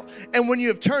fail. And when you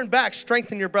have turned back,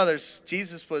 strengthen your brothers.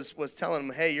 Jesus was telling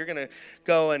them, hey, you're going to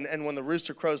go and when the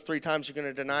rooster crows 3 times, you're going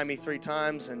to deny me 3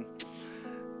 times. And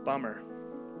bummer.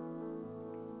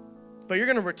 But you're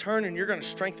going to return and you're going to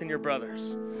strengthen your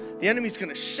brothers. The enemy's going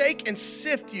to shake and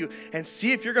sift you and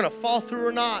see if you're going to fall through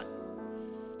or not.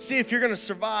 See if you're going to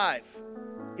survive.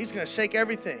 He's going to shake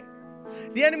everything.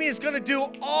 The enemy is going to do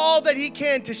all that he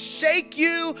can to shake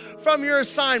you from your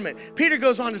assignment. Peter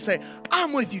goes on to say,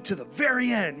 I'm with you to the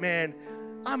very end, man.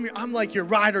 I'm like your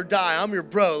ride or die. I'm your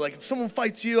bro. Like if someone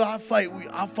fights you, I'll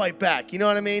fight back. You know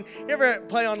what I mean? You ever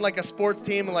play on like a sports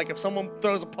team and like if someone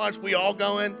throws a punch, we all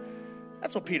go in?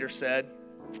 That's what Peter said.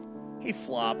 He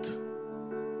flopped.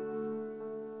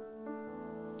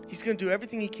 He's going to do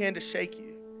everything he can to shake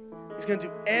you. He's going to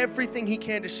do everything he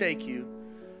can to shake you,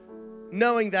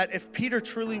 knowing that if Peter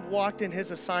truly walked in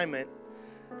his assignment,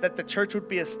 that the church would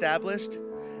be established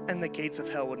and the gates of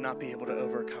hell would not be able to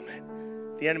overcome it.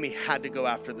 The enemy had to go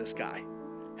after this guy.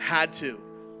 Had to.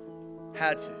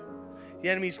 The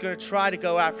enemy's going to try to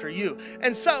go after you.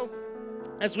 And so,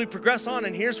 as we progress on,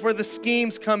 and here's where the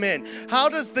schemes come in. How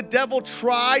does the devil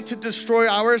try to destroy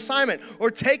our assignment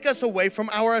or take us away from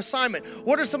our assignment?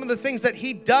 What are some of the things that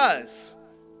he does?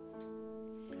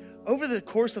 Over the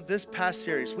course of this past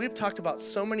series, we've talked about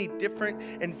so many different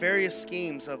and various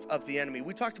schemes of the enemy.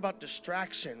 We talked about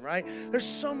distraction, right? There's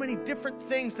so many different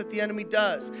things that the enemy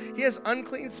does. He has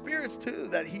unclean spirits too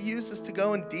that he uses to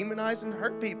go and demonize and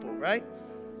hurt people, right?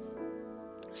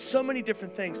 So many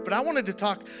different things. But I wanted to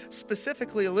talk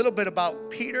specifically a little bit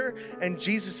about Peter and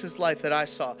Jesus' life that I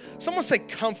saw. Someone say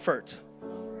comfort.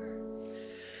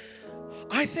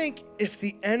 I think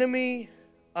the enemy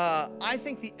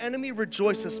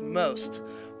rejoices most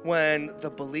when the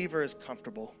believer is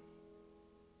comfortable.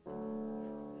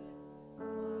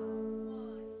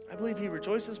 I believe he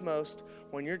rejoices most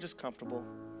when you're just comfortable,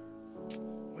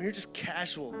 when you're just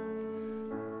casual,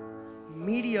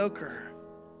 mediocre,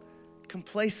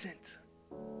 complacent.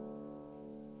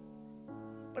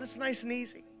 But it's nice and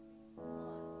easy.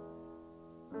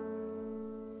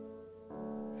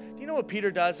 Do you know what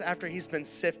Peter does after he's been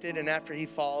sifted and after he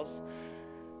falls?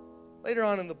 Later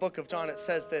on in the book of John, it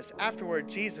says this. Afterward,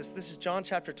 Jesus, this is John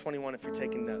chapter 21 if you're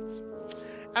taking notes.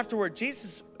 Afterward,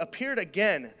 Jesus appeared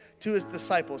again to his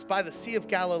disciples by the Sea of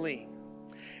Galilee.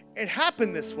 It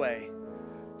happened this way.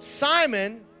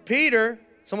 Simon, Peter,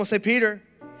 someone say Peter,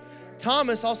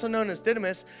 Thomas, also known as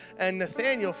Didymus, and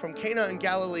Nathanael from Cana in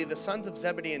Galilee, the sons of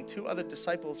Zebedee, and 2 other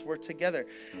disciples were together.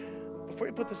 Before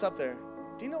you put this up there,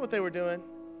 do you know what they were doing?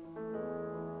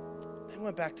 They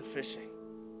went back to fishing.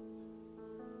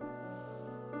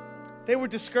 They were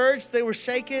discouraged. They were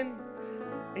shaken.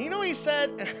 And you know what he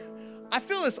said? I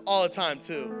feel this all the time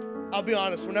too. I'll be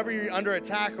honest. Whenever you're under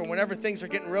attack or whenever things are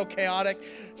getting real chaotic,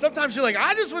 sometimes you're like,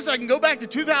 I just wish I can go back to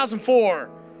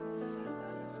 2004.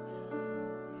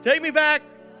 Take me back.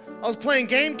 I was playing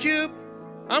GameCube.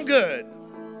 I'm good.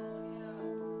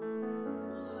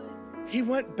 He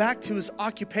went back to his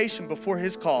occupation before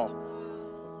his call.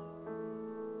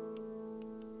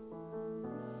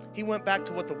 He went back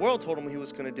to what the world told him he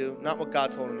was going to do, not what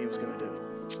God told him he was going to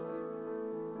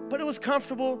do. But it was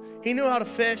comfortable. He knew how to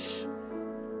fish.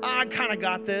 I kind of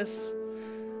got this.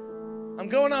 I'm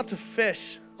going out to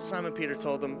fish, Simon Peter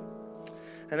told them.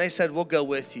 And they said, we'll go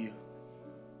with you.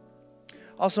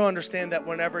 Also understand that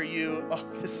whenever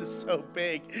this is so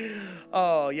big.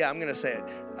 Oh, yeah, I'm going to say it.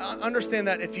 Understand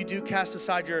that if you do cast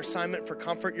aside your assignment for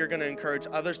comfort, you're going to encourage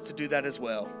others to do that as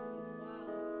well.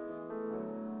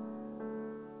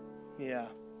 Yeah,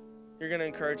 you're going to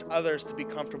encourage others to be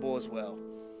comfortable as well.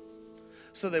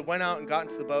 So they went out and got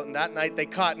into the boat, and that night they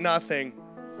caught nothing.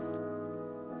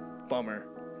 Bummer.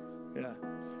 Yeah,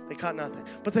 they caught nothing.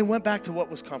 But they went back to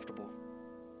what was comfortable.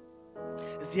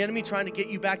 Is the enemy trying to get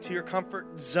you back to your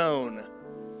comfort zone?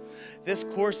 This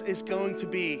course is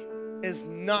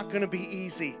not going to be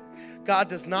easy. God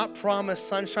does not promise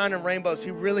sunshine and rainbows.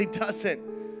 He really doesn't.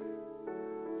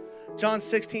 John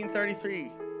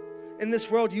 16:33. In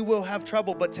this world you will have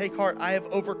trouble, but take heart, I have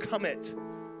overcome it.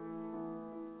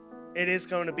 It is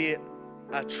going to be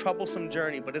a troublesome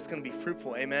journey, but it's going to be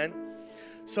fruitful. Amen.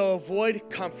 So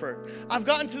avoid comfort. I've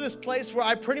gotten to this place where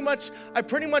I pretty much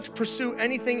pursue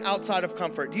anything outside of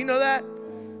comfort. Do you know that?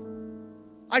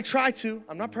 I try to.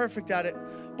 I'm not perfect at it.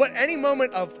 But any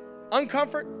moment of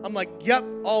uncomfort, I'm like, yep,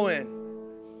 all in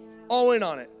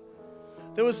on it.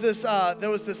 There was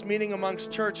this meeting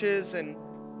amongst churches, and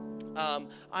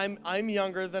I'm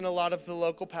younger than a lot of the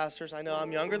local pastors. I know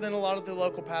I'm younger than a lot of the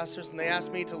local pastors, and they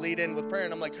asked me to lead in with prayer,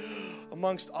 and I'm like,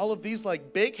 amongst all of these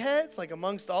like big heads, like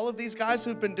amongst all of these guys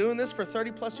who've been doing this for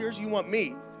 30 plus years, you want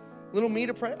me, little me,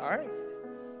 to pray? All right,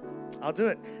 I'll do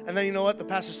it. And then you know what? The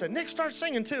pastor said, Nick, start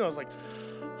singing too. I was like,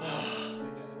 oh,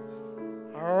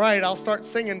 all right, I'll start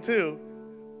singing too.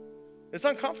 It's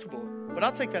uncomfortable, but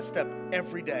I'll take that step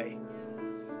every day.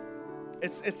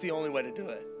 It's the only way to do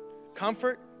it.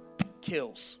 Comfort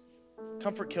kills.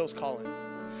 Comfort kills calling.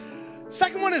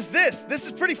 Second one is this. This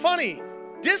is pretty funny.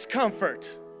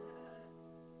 Discomfort.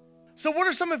 So what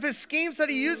are some of his schemes that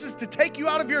he uses to take you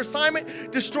out of your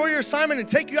assignment, destroy your assignment, and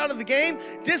take you out of the game?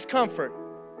 Discomfort.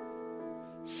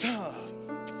 So,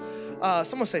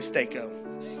 someone say Stako.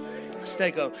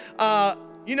 Stako.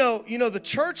 You know, the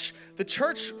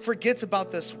church forgets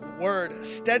about this word,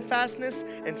 steadfastness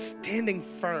and standing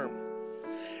firm.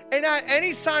 And at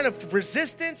any sign of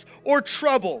resistance or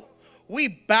trouble, we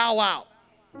bow out.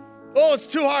 Oh, it's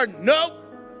too hard. Nope.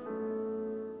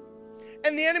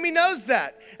 And the enemy knows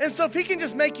that. And so if he can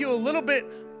just make you a little bit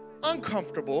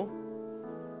uncomfortable,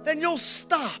 then you'll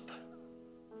stop.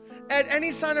 At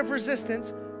any sign of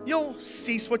resistance, you'll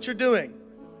cease what you're doing.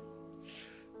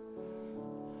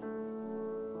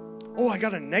 Oh, I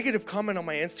got a negative comment on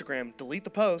my Instagram. Delete the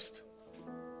post.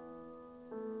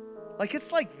 Like,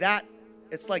 it's like that.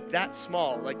 It's like that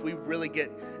small. Like, we really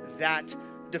get that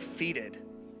defeated.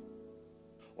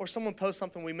 Or someone posts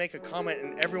something, we make a comment,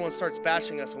 and everyone starts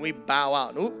bashing us, and we bow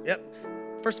out. Oh, yep.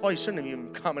 First of all, you shouldn't have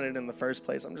even commented in the first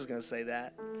place. I'm just going to say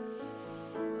that.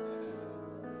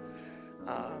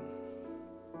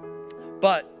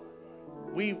 But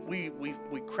we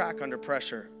crack under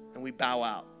pressure, and we bow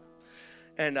out.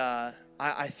 And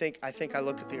I think I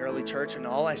look at the early church, and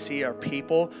all I see are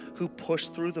people who push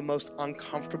through the most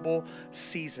uncomfortable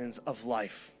seasons of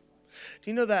life. Do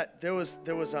you know that there was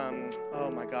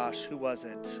oh my gosh, who was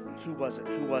it?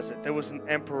 There was an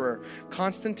emperor,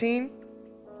 Constantine.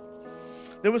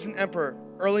 There was an emperor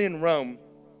early in Rome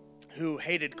who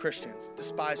hated Christians,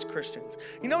 despised Christians.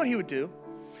 You know what he would do?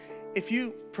 If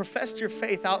you professed your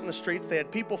faith out in the streets, they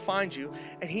had people find you,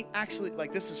 and he actually,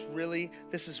 like, this is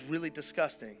really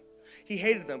disgusting. He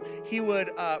hated them. He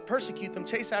would persecute them,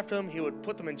 chase after them. He would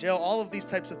put them in jail, all of these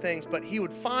types of things. But he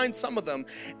would find some of them,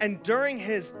 and during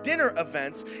his dinner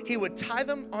events, he would tie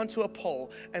them onto a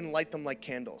pole and light them like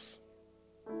candles.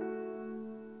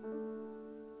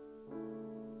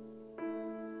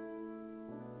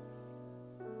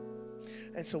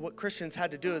 And so what Christians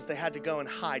had to do is they had to go and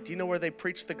hide. Do you know where they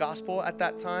preached the gospel at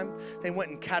that time? They went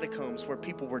in catacombs where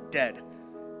people were dead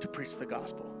to preach the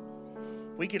gospel.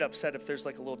 We get upset if there's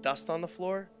like a little dust on the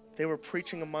floor. They were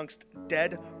preaching amongst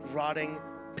dead, rotting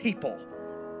people.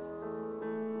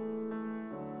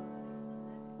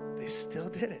 They still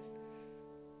did it.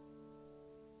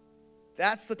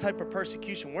 That's the type of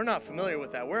persecution. We're not familiar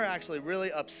with that. We're actually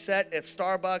really upset if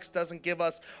Starbucks doesn't give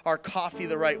us our coffee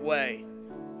the right way.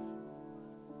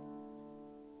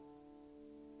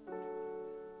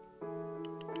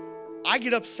 I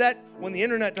get upset when the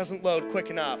internet doesn't load quick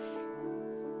enough.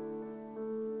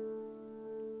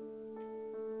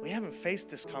 We haven't faced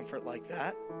discomfort like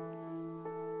that.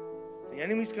 The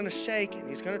enemy's going to shake, and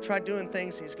he's going to try doing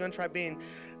things. He's going to try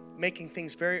making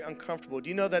things very uncomfortable. Do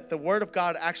you know that the Word of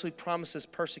God actually promises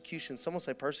persecution? Someone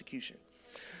say persecution.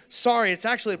 Sorry, it's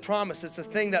actually a promise. It's a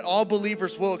thing that all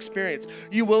believers will experience.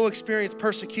 You will experience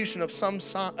persecution of some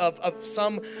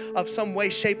way,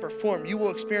 shape, or form. You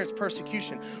will experience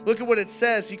persecution. Look at what it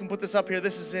says. You can put this up here.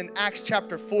 This is in Acts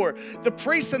chapter 4. The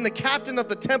priests and the captain of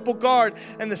the temple guard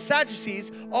and the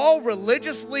Sadducees, all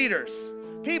religious leaders,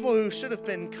 people who should have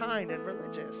been kind and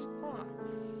religious.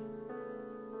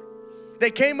 They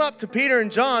came up to Peter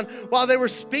and John while they were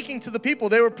speaking to the people.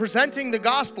 They were presenting the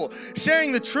gospel,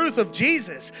 sharing the truth of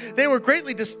Jesus. They were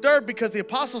greatly disturbed because the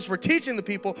apostles were teaching the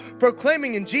people,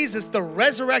 proclaiming in Jesus the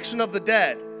resurrection of the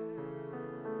dead.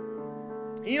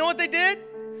 And you know what they did?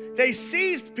 They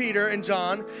seized Peter and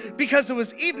John because it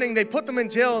was evening. They put them in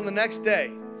jail on the next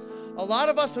day. A lot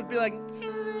of us would be like,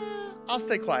 I'll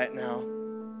stay quiet now.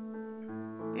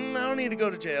 I don't need to go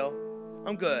to jail.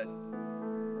 I'm good.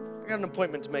 I got an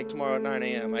appointment to make tomorrow at 9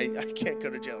 a.m. I can't go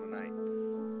to jail tonight.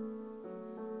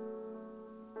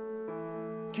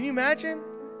 Can you imagine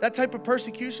that type of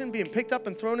persecution, being picked up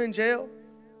and thrown in jail?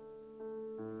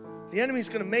 The enemy's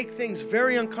going to make things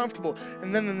very uncomfortable.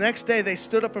 And then the next day, they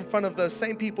stood up in front of those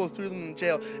same people who threw them in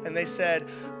jail, and they said,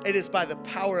 it is by the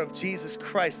power of Jesus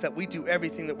Christ that we do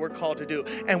everything that we're called to do,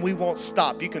 and we won't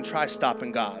stop. You can try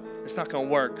stopping God. It's not going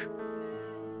to work.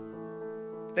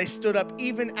 They stood up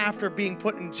even after being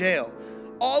put in jail.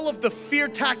 All of the fear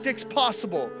tactics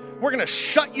possible. We're going to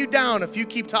shut you down if you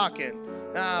keep talking.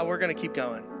 We're going to keep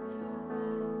going.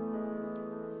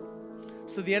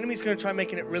 So the enemy's going to try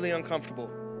making it really uncomfortable.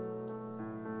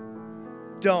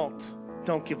 Don't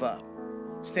give up.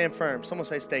 Stand firm. Someone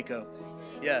say stay-co.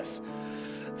 Yes.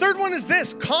 Third one is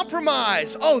this,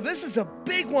 compromise. Oh, this is a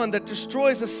big one that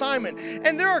destroys assignment.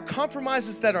 And there are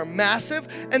compromises that are massive,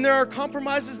 and there are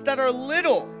compromises that are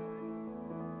little.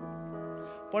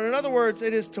 But in other words,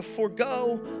 it is to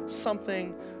forego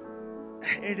something.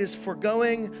 It is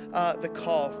forgoing the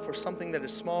call for something that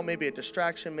is small, maybe a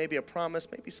distraction, maybe a promise,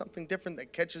 maybe something different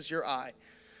that catches your eye.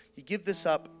 You give this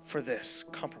up for this,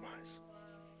 compromise.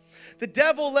 The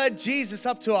devil led Jesus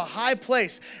up to a high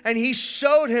place, and he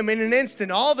showed him in an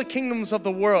instant all the kingdoms of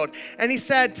the world. And he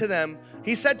said to him,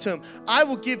 I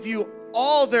will give you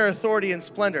all their authority and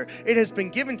splendor. It has been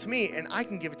given to me, and I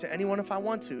can give it to anyone if I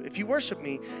want to. If you worship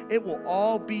me, it will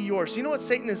all be yours. You know what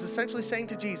Satan is essentially saying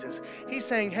to Jesus? He's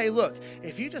saying, hey, look,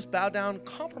 if you just bow down,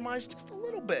 compromise just a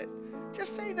little bit.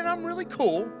 Just say that I'm really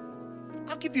cool.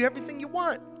 I'll give you everything you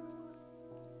want.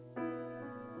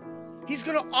 He's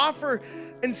going to offer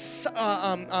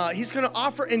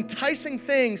enticing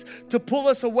things to pull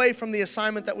us away from the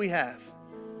assignment that we have.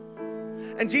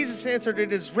 And Jesus answered,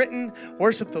 it is written,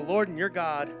 worship the Lord and your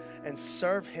God and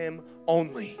serve him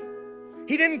only.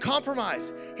 He didn't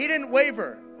compromise. He didn't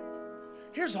waver.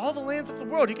 Here's all the lands of the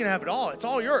world. You can have it all. It's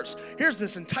all yours. Here's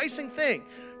this enticing thing.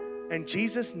 And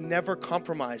Jesus never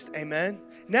compromised. Amen?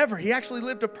 Never. He actually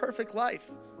lived a perfect life.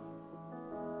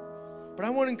 But I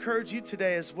want to encourage you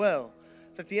today as well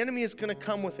that the enemy is going to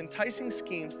come with enticing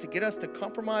schemes to get us to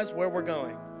compromise where we're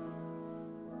going.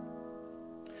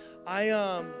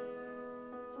 I'm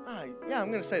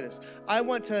going to say this. I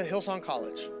went to Hillsong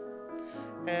College,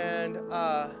 and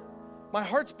my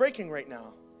heart's breaking right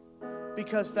now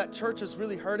because that church is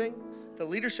really hurting. The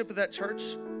leadership of that church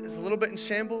is a little bit in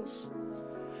shambles.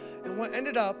 And what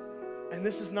ended up, and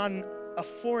this is not a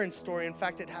foreign story, in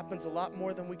fact, it happens a lot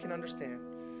more than we can understand.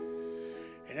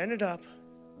 It ended up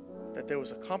that there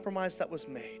was a compromise that was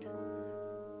made,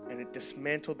 and it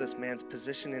dismantled this man's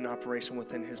position in operation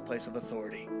within his place of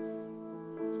authority.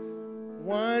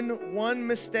 One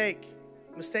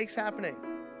mistakes happening.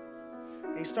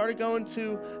 And he started going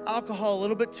to alcohol a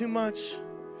little bit too much,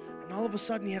 and all of a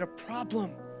sudden he had a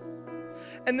problem.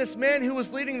 And this man who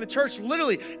was leading the church,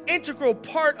 literally integral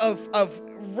part of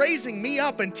raising me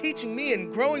up and teaching me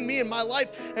and growing me in my life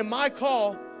and my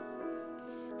call,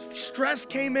 stress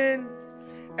came in.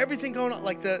 Everything going on,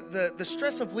 like the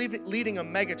stress of leading a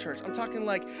mega church. I'm talking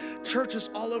like churches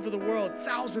all over the world,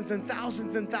 thousands and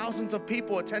thousands and thousands of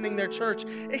people attending their church.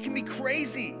 It can be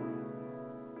crazy.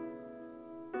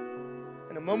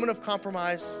 And a moment of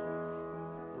compromise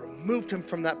removed him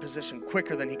from that position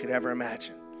quicker than he could ever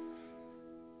imagine.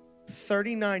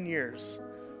 39 years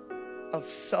of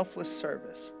selfless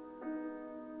service,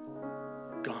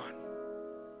 gone.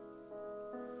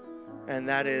 And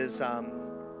that is...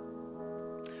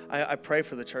 I pray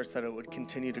for the church that it would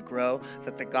continue to grow,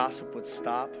 that the gossip would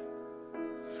stop,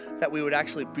 that we would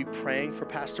actually be praying for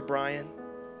Pastor Brian,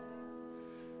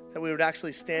 that we would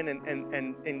actually stand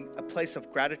in a place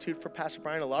of gratitude for Pastor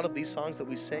Brian. A lot of these songs that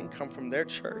we sing come from their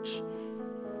church,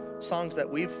 songs that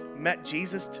we've met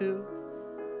Jesus to.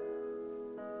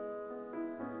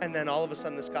 And then all of a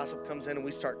sudden this gossip comes in and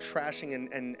we start trashing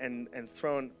and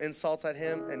throwing insults at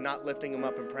him and not lifting him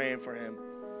up and praying for him.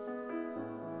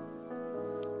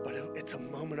 But it's a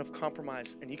moment of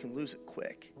compromise, and you can lose it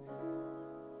quick.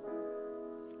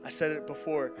 I said it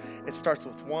before. It starts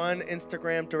with one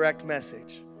Instagram direct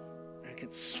message, and it can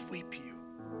sweep you.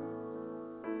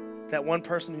 That one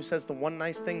person who says the one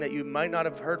nice thing that you might not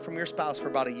have heard from your spouse for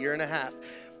about a year and a half,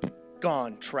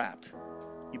 gone, trapped.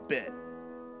 You bit.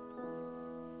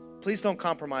 Please don't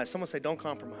compromise. Someone say, don't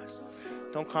compromise.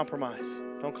 Don't compromise.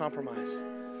 Don't compromise.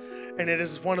 And it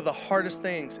is one of the hardest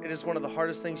things. It is one of the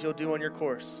hardest things you'll do on your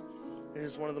course. It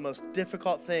is one of the most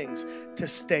difficult things to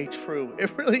stay true.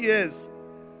 It really is.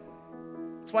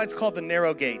 That's why it's called the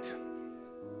narrow gate.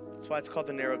 That's why it's called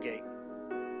the narrow gate.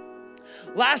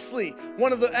 Lastly,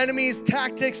 one of the enemy's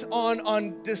tactics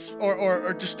on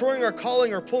destroying our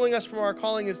calling or pulling us from our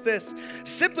calling is this.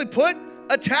 Simply put,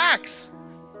 attacks.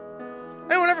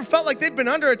 Anyone ever felt like they've been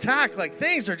under attack? Like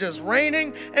things are just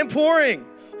raining and pouring.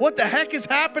 What the heck is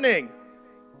happening?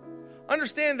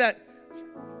 Understand that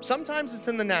sometimes it's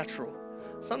in the natural.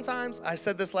 Sometimes, I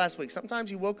said this last week,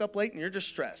 sometimes you woke up late and you're just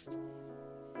stressed.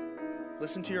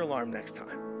 Listen to your alarm next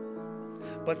time.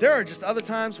 But there are just other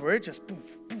times where it just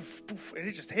poof, poof, poof, and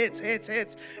it just hits.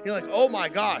 And you're like, oh my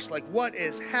gosh, like what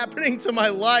is happening to my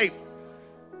life?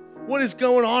 What is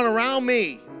going on around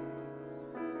me?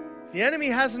 The enemy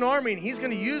has an army and he's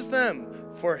going to use them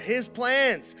for his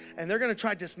plans. And they're going to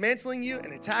try dismantling you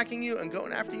and attacking you and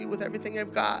going after you with everything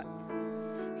they've got.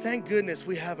 Thank goodness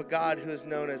we have a God who is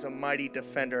known as a mighty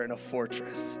defender and a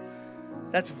fortress.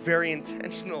 That's very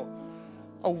intentional.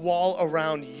 A wall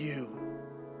around you.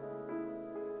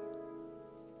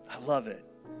 I love it.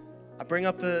 I bring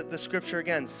up the scripture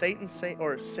again. Simon,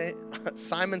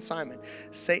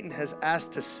 Satan has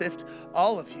asked to sift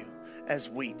all of you as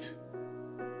wheat.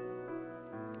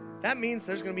 That means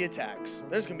there's going to be attacks.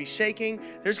 There's going to be shaking.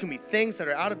 There's going to be things that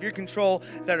are out of your control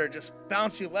that are just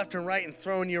bouncing you left and right and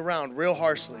throwing you around real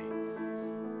harshly.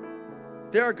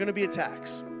 There are going to be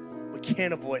attacks. We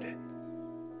can't avoid it.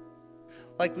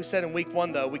 Like we said in week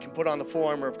 1, though, we can put on the full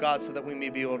armor of God so that we may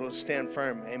be able to stand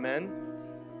firm. Amen?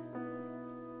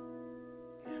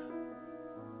 Yeah.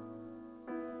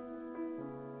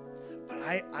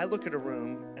 But I look at a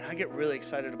room and I get really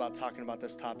excited about talking about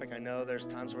this topic. I know there's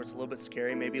times where it's a little bit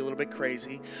scary, maybe a little bit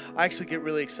crazy. I actually get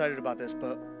really excited about this,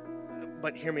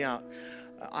 but hear me out.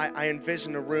 I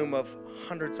envision a room of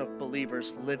hundreds of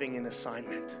believers living in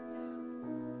assignment.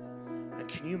 And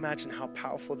can you imagine how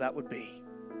powerful that would be?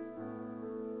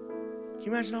 Can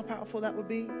you imagine how powerful that would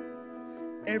be?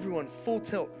 Everyone full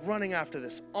tilt, running after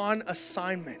this, on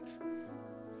assignment.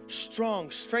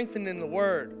 Strong, strengthened in the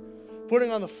word,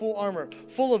 putting on the full armor,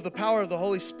 full of the power of the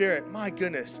Holy Spirit. My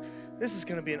goodness, this is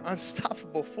going to be an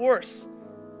unstoppable force.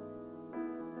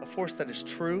 A force that is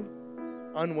true,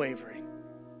 unwavering.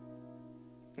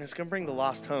 And it's going to bring the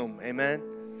lost home, amen?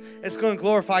 It's going to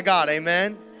glorify God,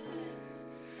 amen?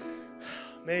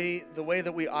 May the way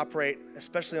that we operate,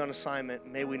 especially on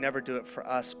assignment, may we never do it for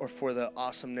us or for the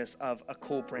awesomeness of a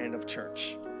cool brand of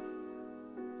church.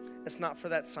 It's not for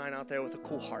that sign out there with a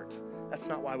cool heart. That's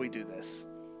not why we do this.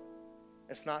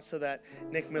 It's not so that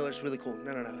Nick Miller's really cool.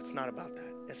 No, it's not about that.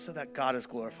 It's so that God is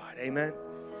glorified, amen?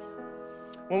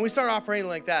 When we start operating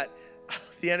like that,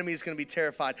 the enemy is going to be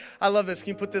terrified. I love this.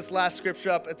 Can you put this last scripture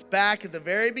up? It's back at the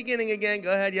very beginning again.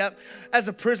 Go ahead. Yep. As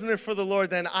a prisoner for the Lord,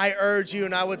 then I urge you,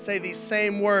 and I would say these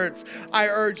same words. I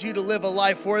urge you to live a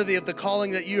life worthy of the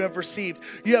calling that you have received.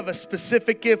 You have a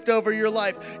specific gift over your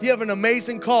life. You have an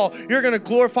amazing call. You're going to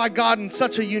glorify God in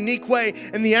such a unique way,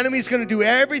 and the enemy's going to do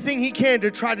everything he can to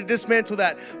try to dismantle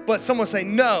that. But someone say,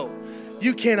 no,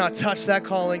 you cannot touch that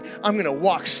calling. I'm going to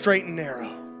walk straight and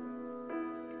narrow.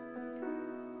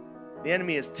 The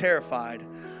enemy is terrified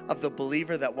of the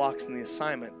believer that walks in the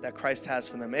assignment that Christ has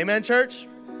for them. Amen, church?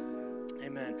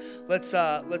 Amen. Let's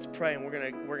pray, and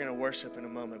we're gonna worship in a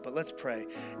moment. But let's pray.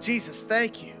 Jesus,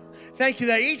 thank you. Thank you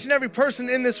that each and every person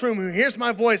in this room who hears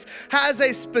my voice has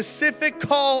a specific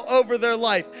call over their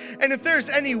life. And if there's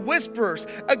any whispers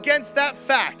against that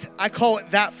fact, I call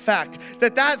it that fact,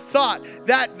 that thought,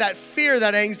 that fear,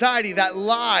 that anxiety, that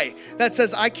lie that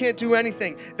says I can't do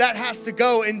anything, that has to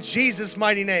go in Jesus'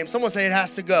 mighty name. Someone say it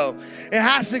has to go. It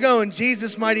has to go in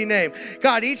Jesus' mighty name.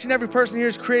 God, each and every person here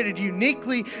is created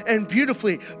uniquely and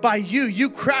beautifully by you. You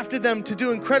crafted them to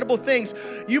do incredible things.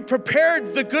 You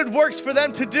prepared the good works for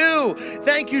them to do.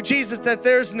 Thank you, Jesus, that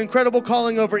there's an incredible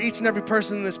calling over each and every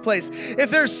person in this place. If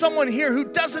there's someone here who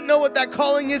doesn't know what that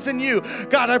calling is in you,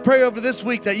 God, I pray over this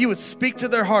week that you would speak to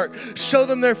their heart, show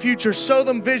them their future, show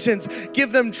them visions,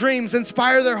 give them dreams,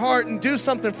 inspire their heart, and do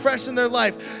something fresh in their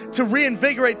life to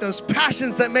reinvigorate those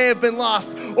passions that may have been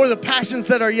lost or the passions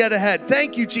that are yet ahead.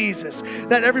 Thank you, Jesus,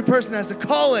 that every person has a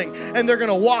calling and they're going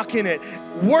to walk in it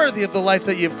worthy of the life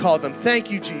that you've called them. Thank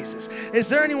you, Jesus. Is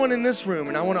there anyone in this room,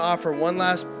 and I want to offer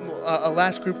a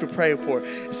last group to pray for.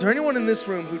 Is there anyone in this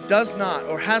room who does not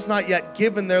or has not yet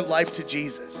given their life to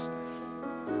Jesus?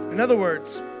 In other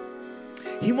words,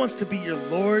 he wants to be your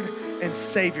Lord and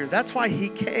Savior. That's why he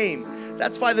came.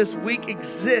 That's why this week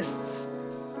exists.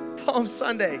 Palm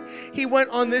Sunday. He went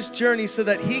on this journey so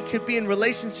that he could be in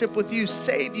relationship with you,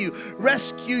 save you,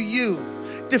 rescue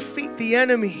you, defeat the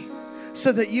enemy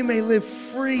so that you may live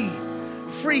free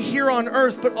here on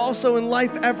earth, but also in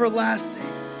life everlasting.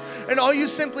 And all you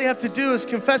simply have to do is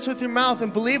confess with your mouth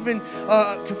and believe in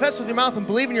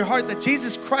your heart that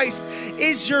Jesus Christ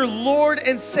is your Lord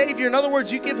and Savior. In other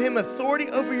words, you give him authority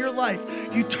over your life.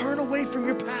 You turn away from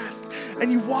your past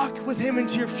and you walk with him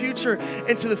into your future,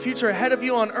 into the future ahead of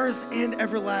you on earth and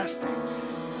everlasting.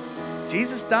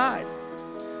 Jesus died,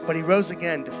 but he rose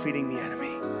again, defeating the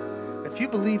enemy. If you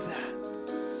believe that,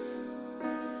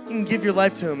 you can give your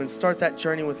life to him and start that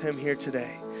journey with him here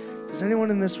today. Does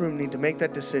anyone in this room need to make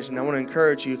that decision? I want to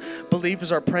encourage you. Believers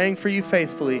are praying for you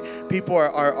faithfully. People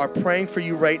are praying for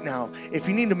you right now. If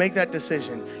you need to make that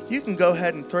decision, you can go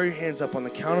ahead and throw your hands up on the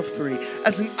count of 3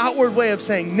 as an outward way of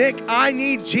saying, Nick, I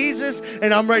need Jesus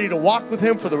and I'm ready to walk with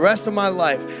him for the rest of my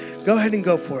life. Go ahead and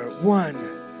go for it.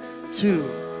 1,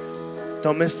 2,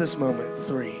 don't miss this moment.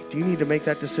 3. Do you need to make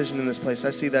that decision in this place?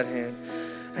 I see that hand.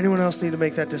 Anyone else need to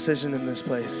make that decision in this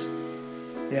place?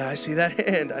 Yeah, I see that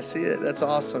hand. I see it. That's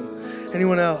awesome.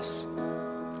 Anyone else?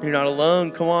 You're not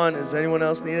alone. Come on. Does anyone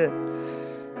else need it?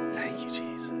 Thank you,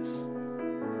 Jesus.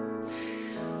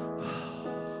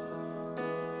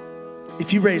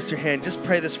 If you raised your hand, just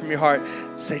pray this from your heart.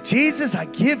 Say, Jesus, I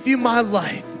give you my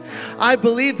life. I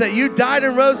believe that you died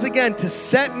and rose again to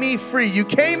set me free. You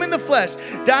came in the flesh,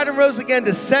 died and rose again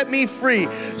to set me free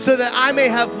so that I may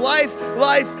have life,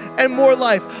 and more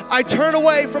life. I turn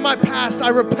away from my past. I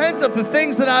repent of the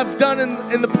things that I've done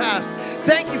in the past.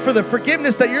 Thank you for the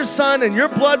forgiveness that your son and your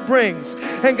blood brings.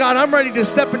 And God, I'm ready to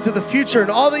step into the future and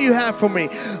all that you have for me.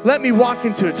 Let me walk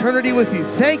into eternity with you.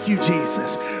 Thank you,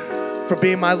 Jesus, for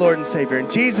being my Lord and Savior. In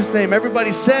Jesus' name,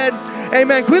 everybody said,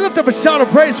 amen. Can we lift up a shout of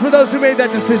praise for those who made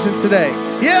that decision today?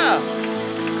 Yeah,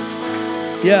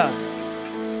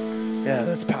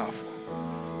 that's powerful.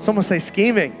 Someone say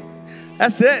scheming.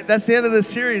 That's it. That's the end of this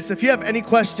series. If you have any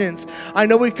questions, I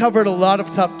know we covered a lot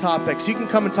of tough topics. You can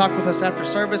come and talk with us after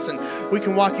service and we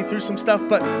can walk you through some stuff.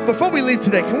 But before we leave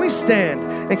today, can we stand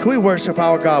and can we worship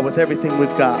our God with everything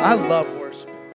we've got? I love worship.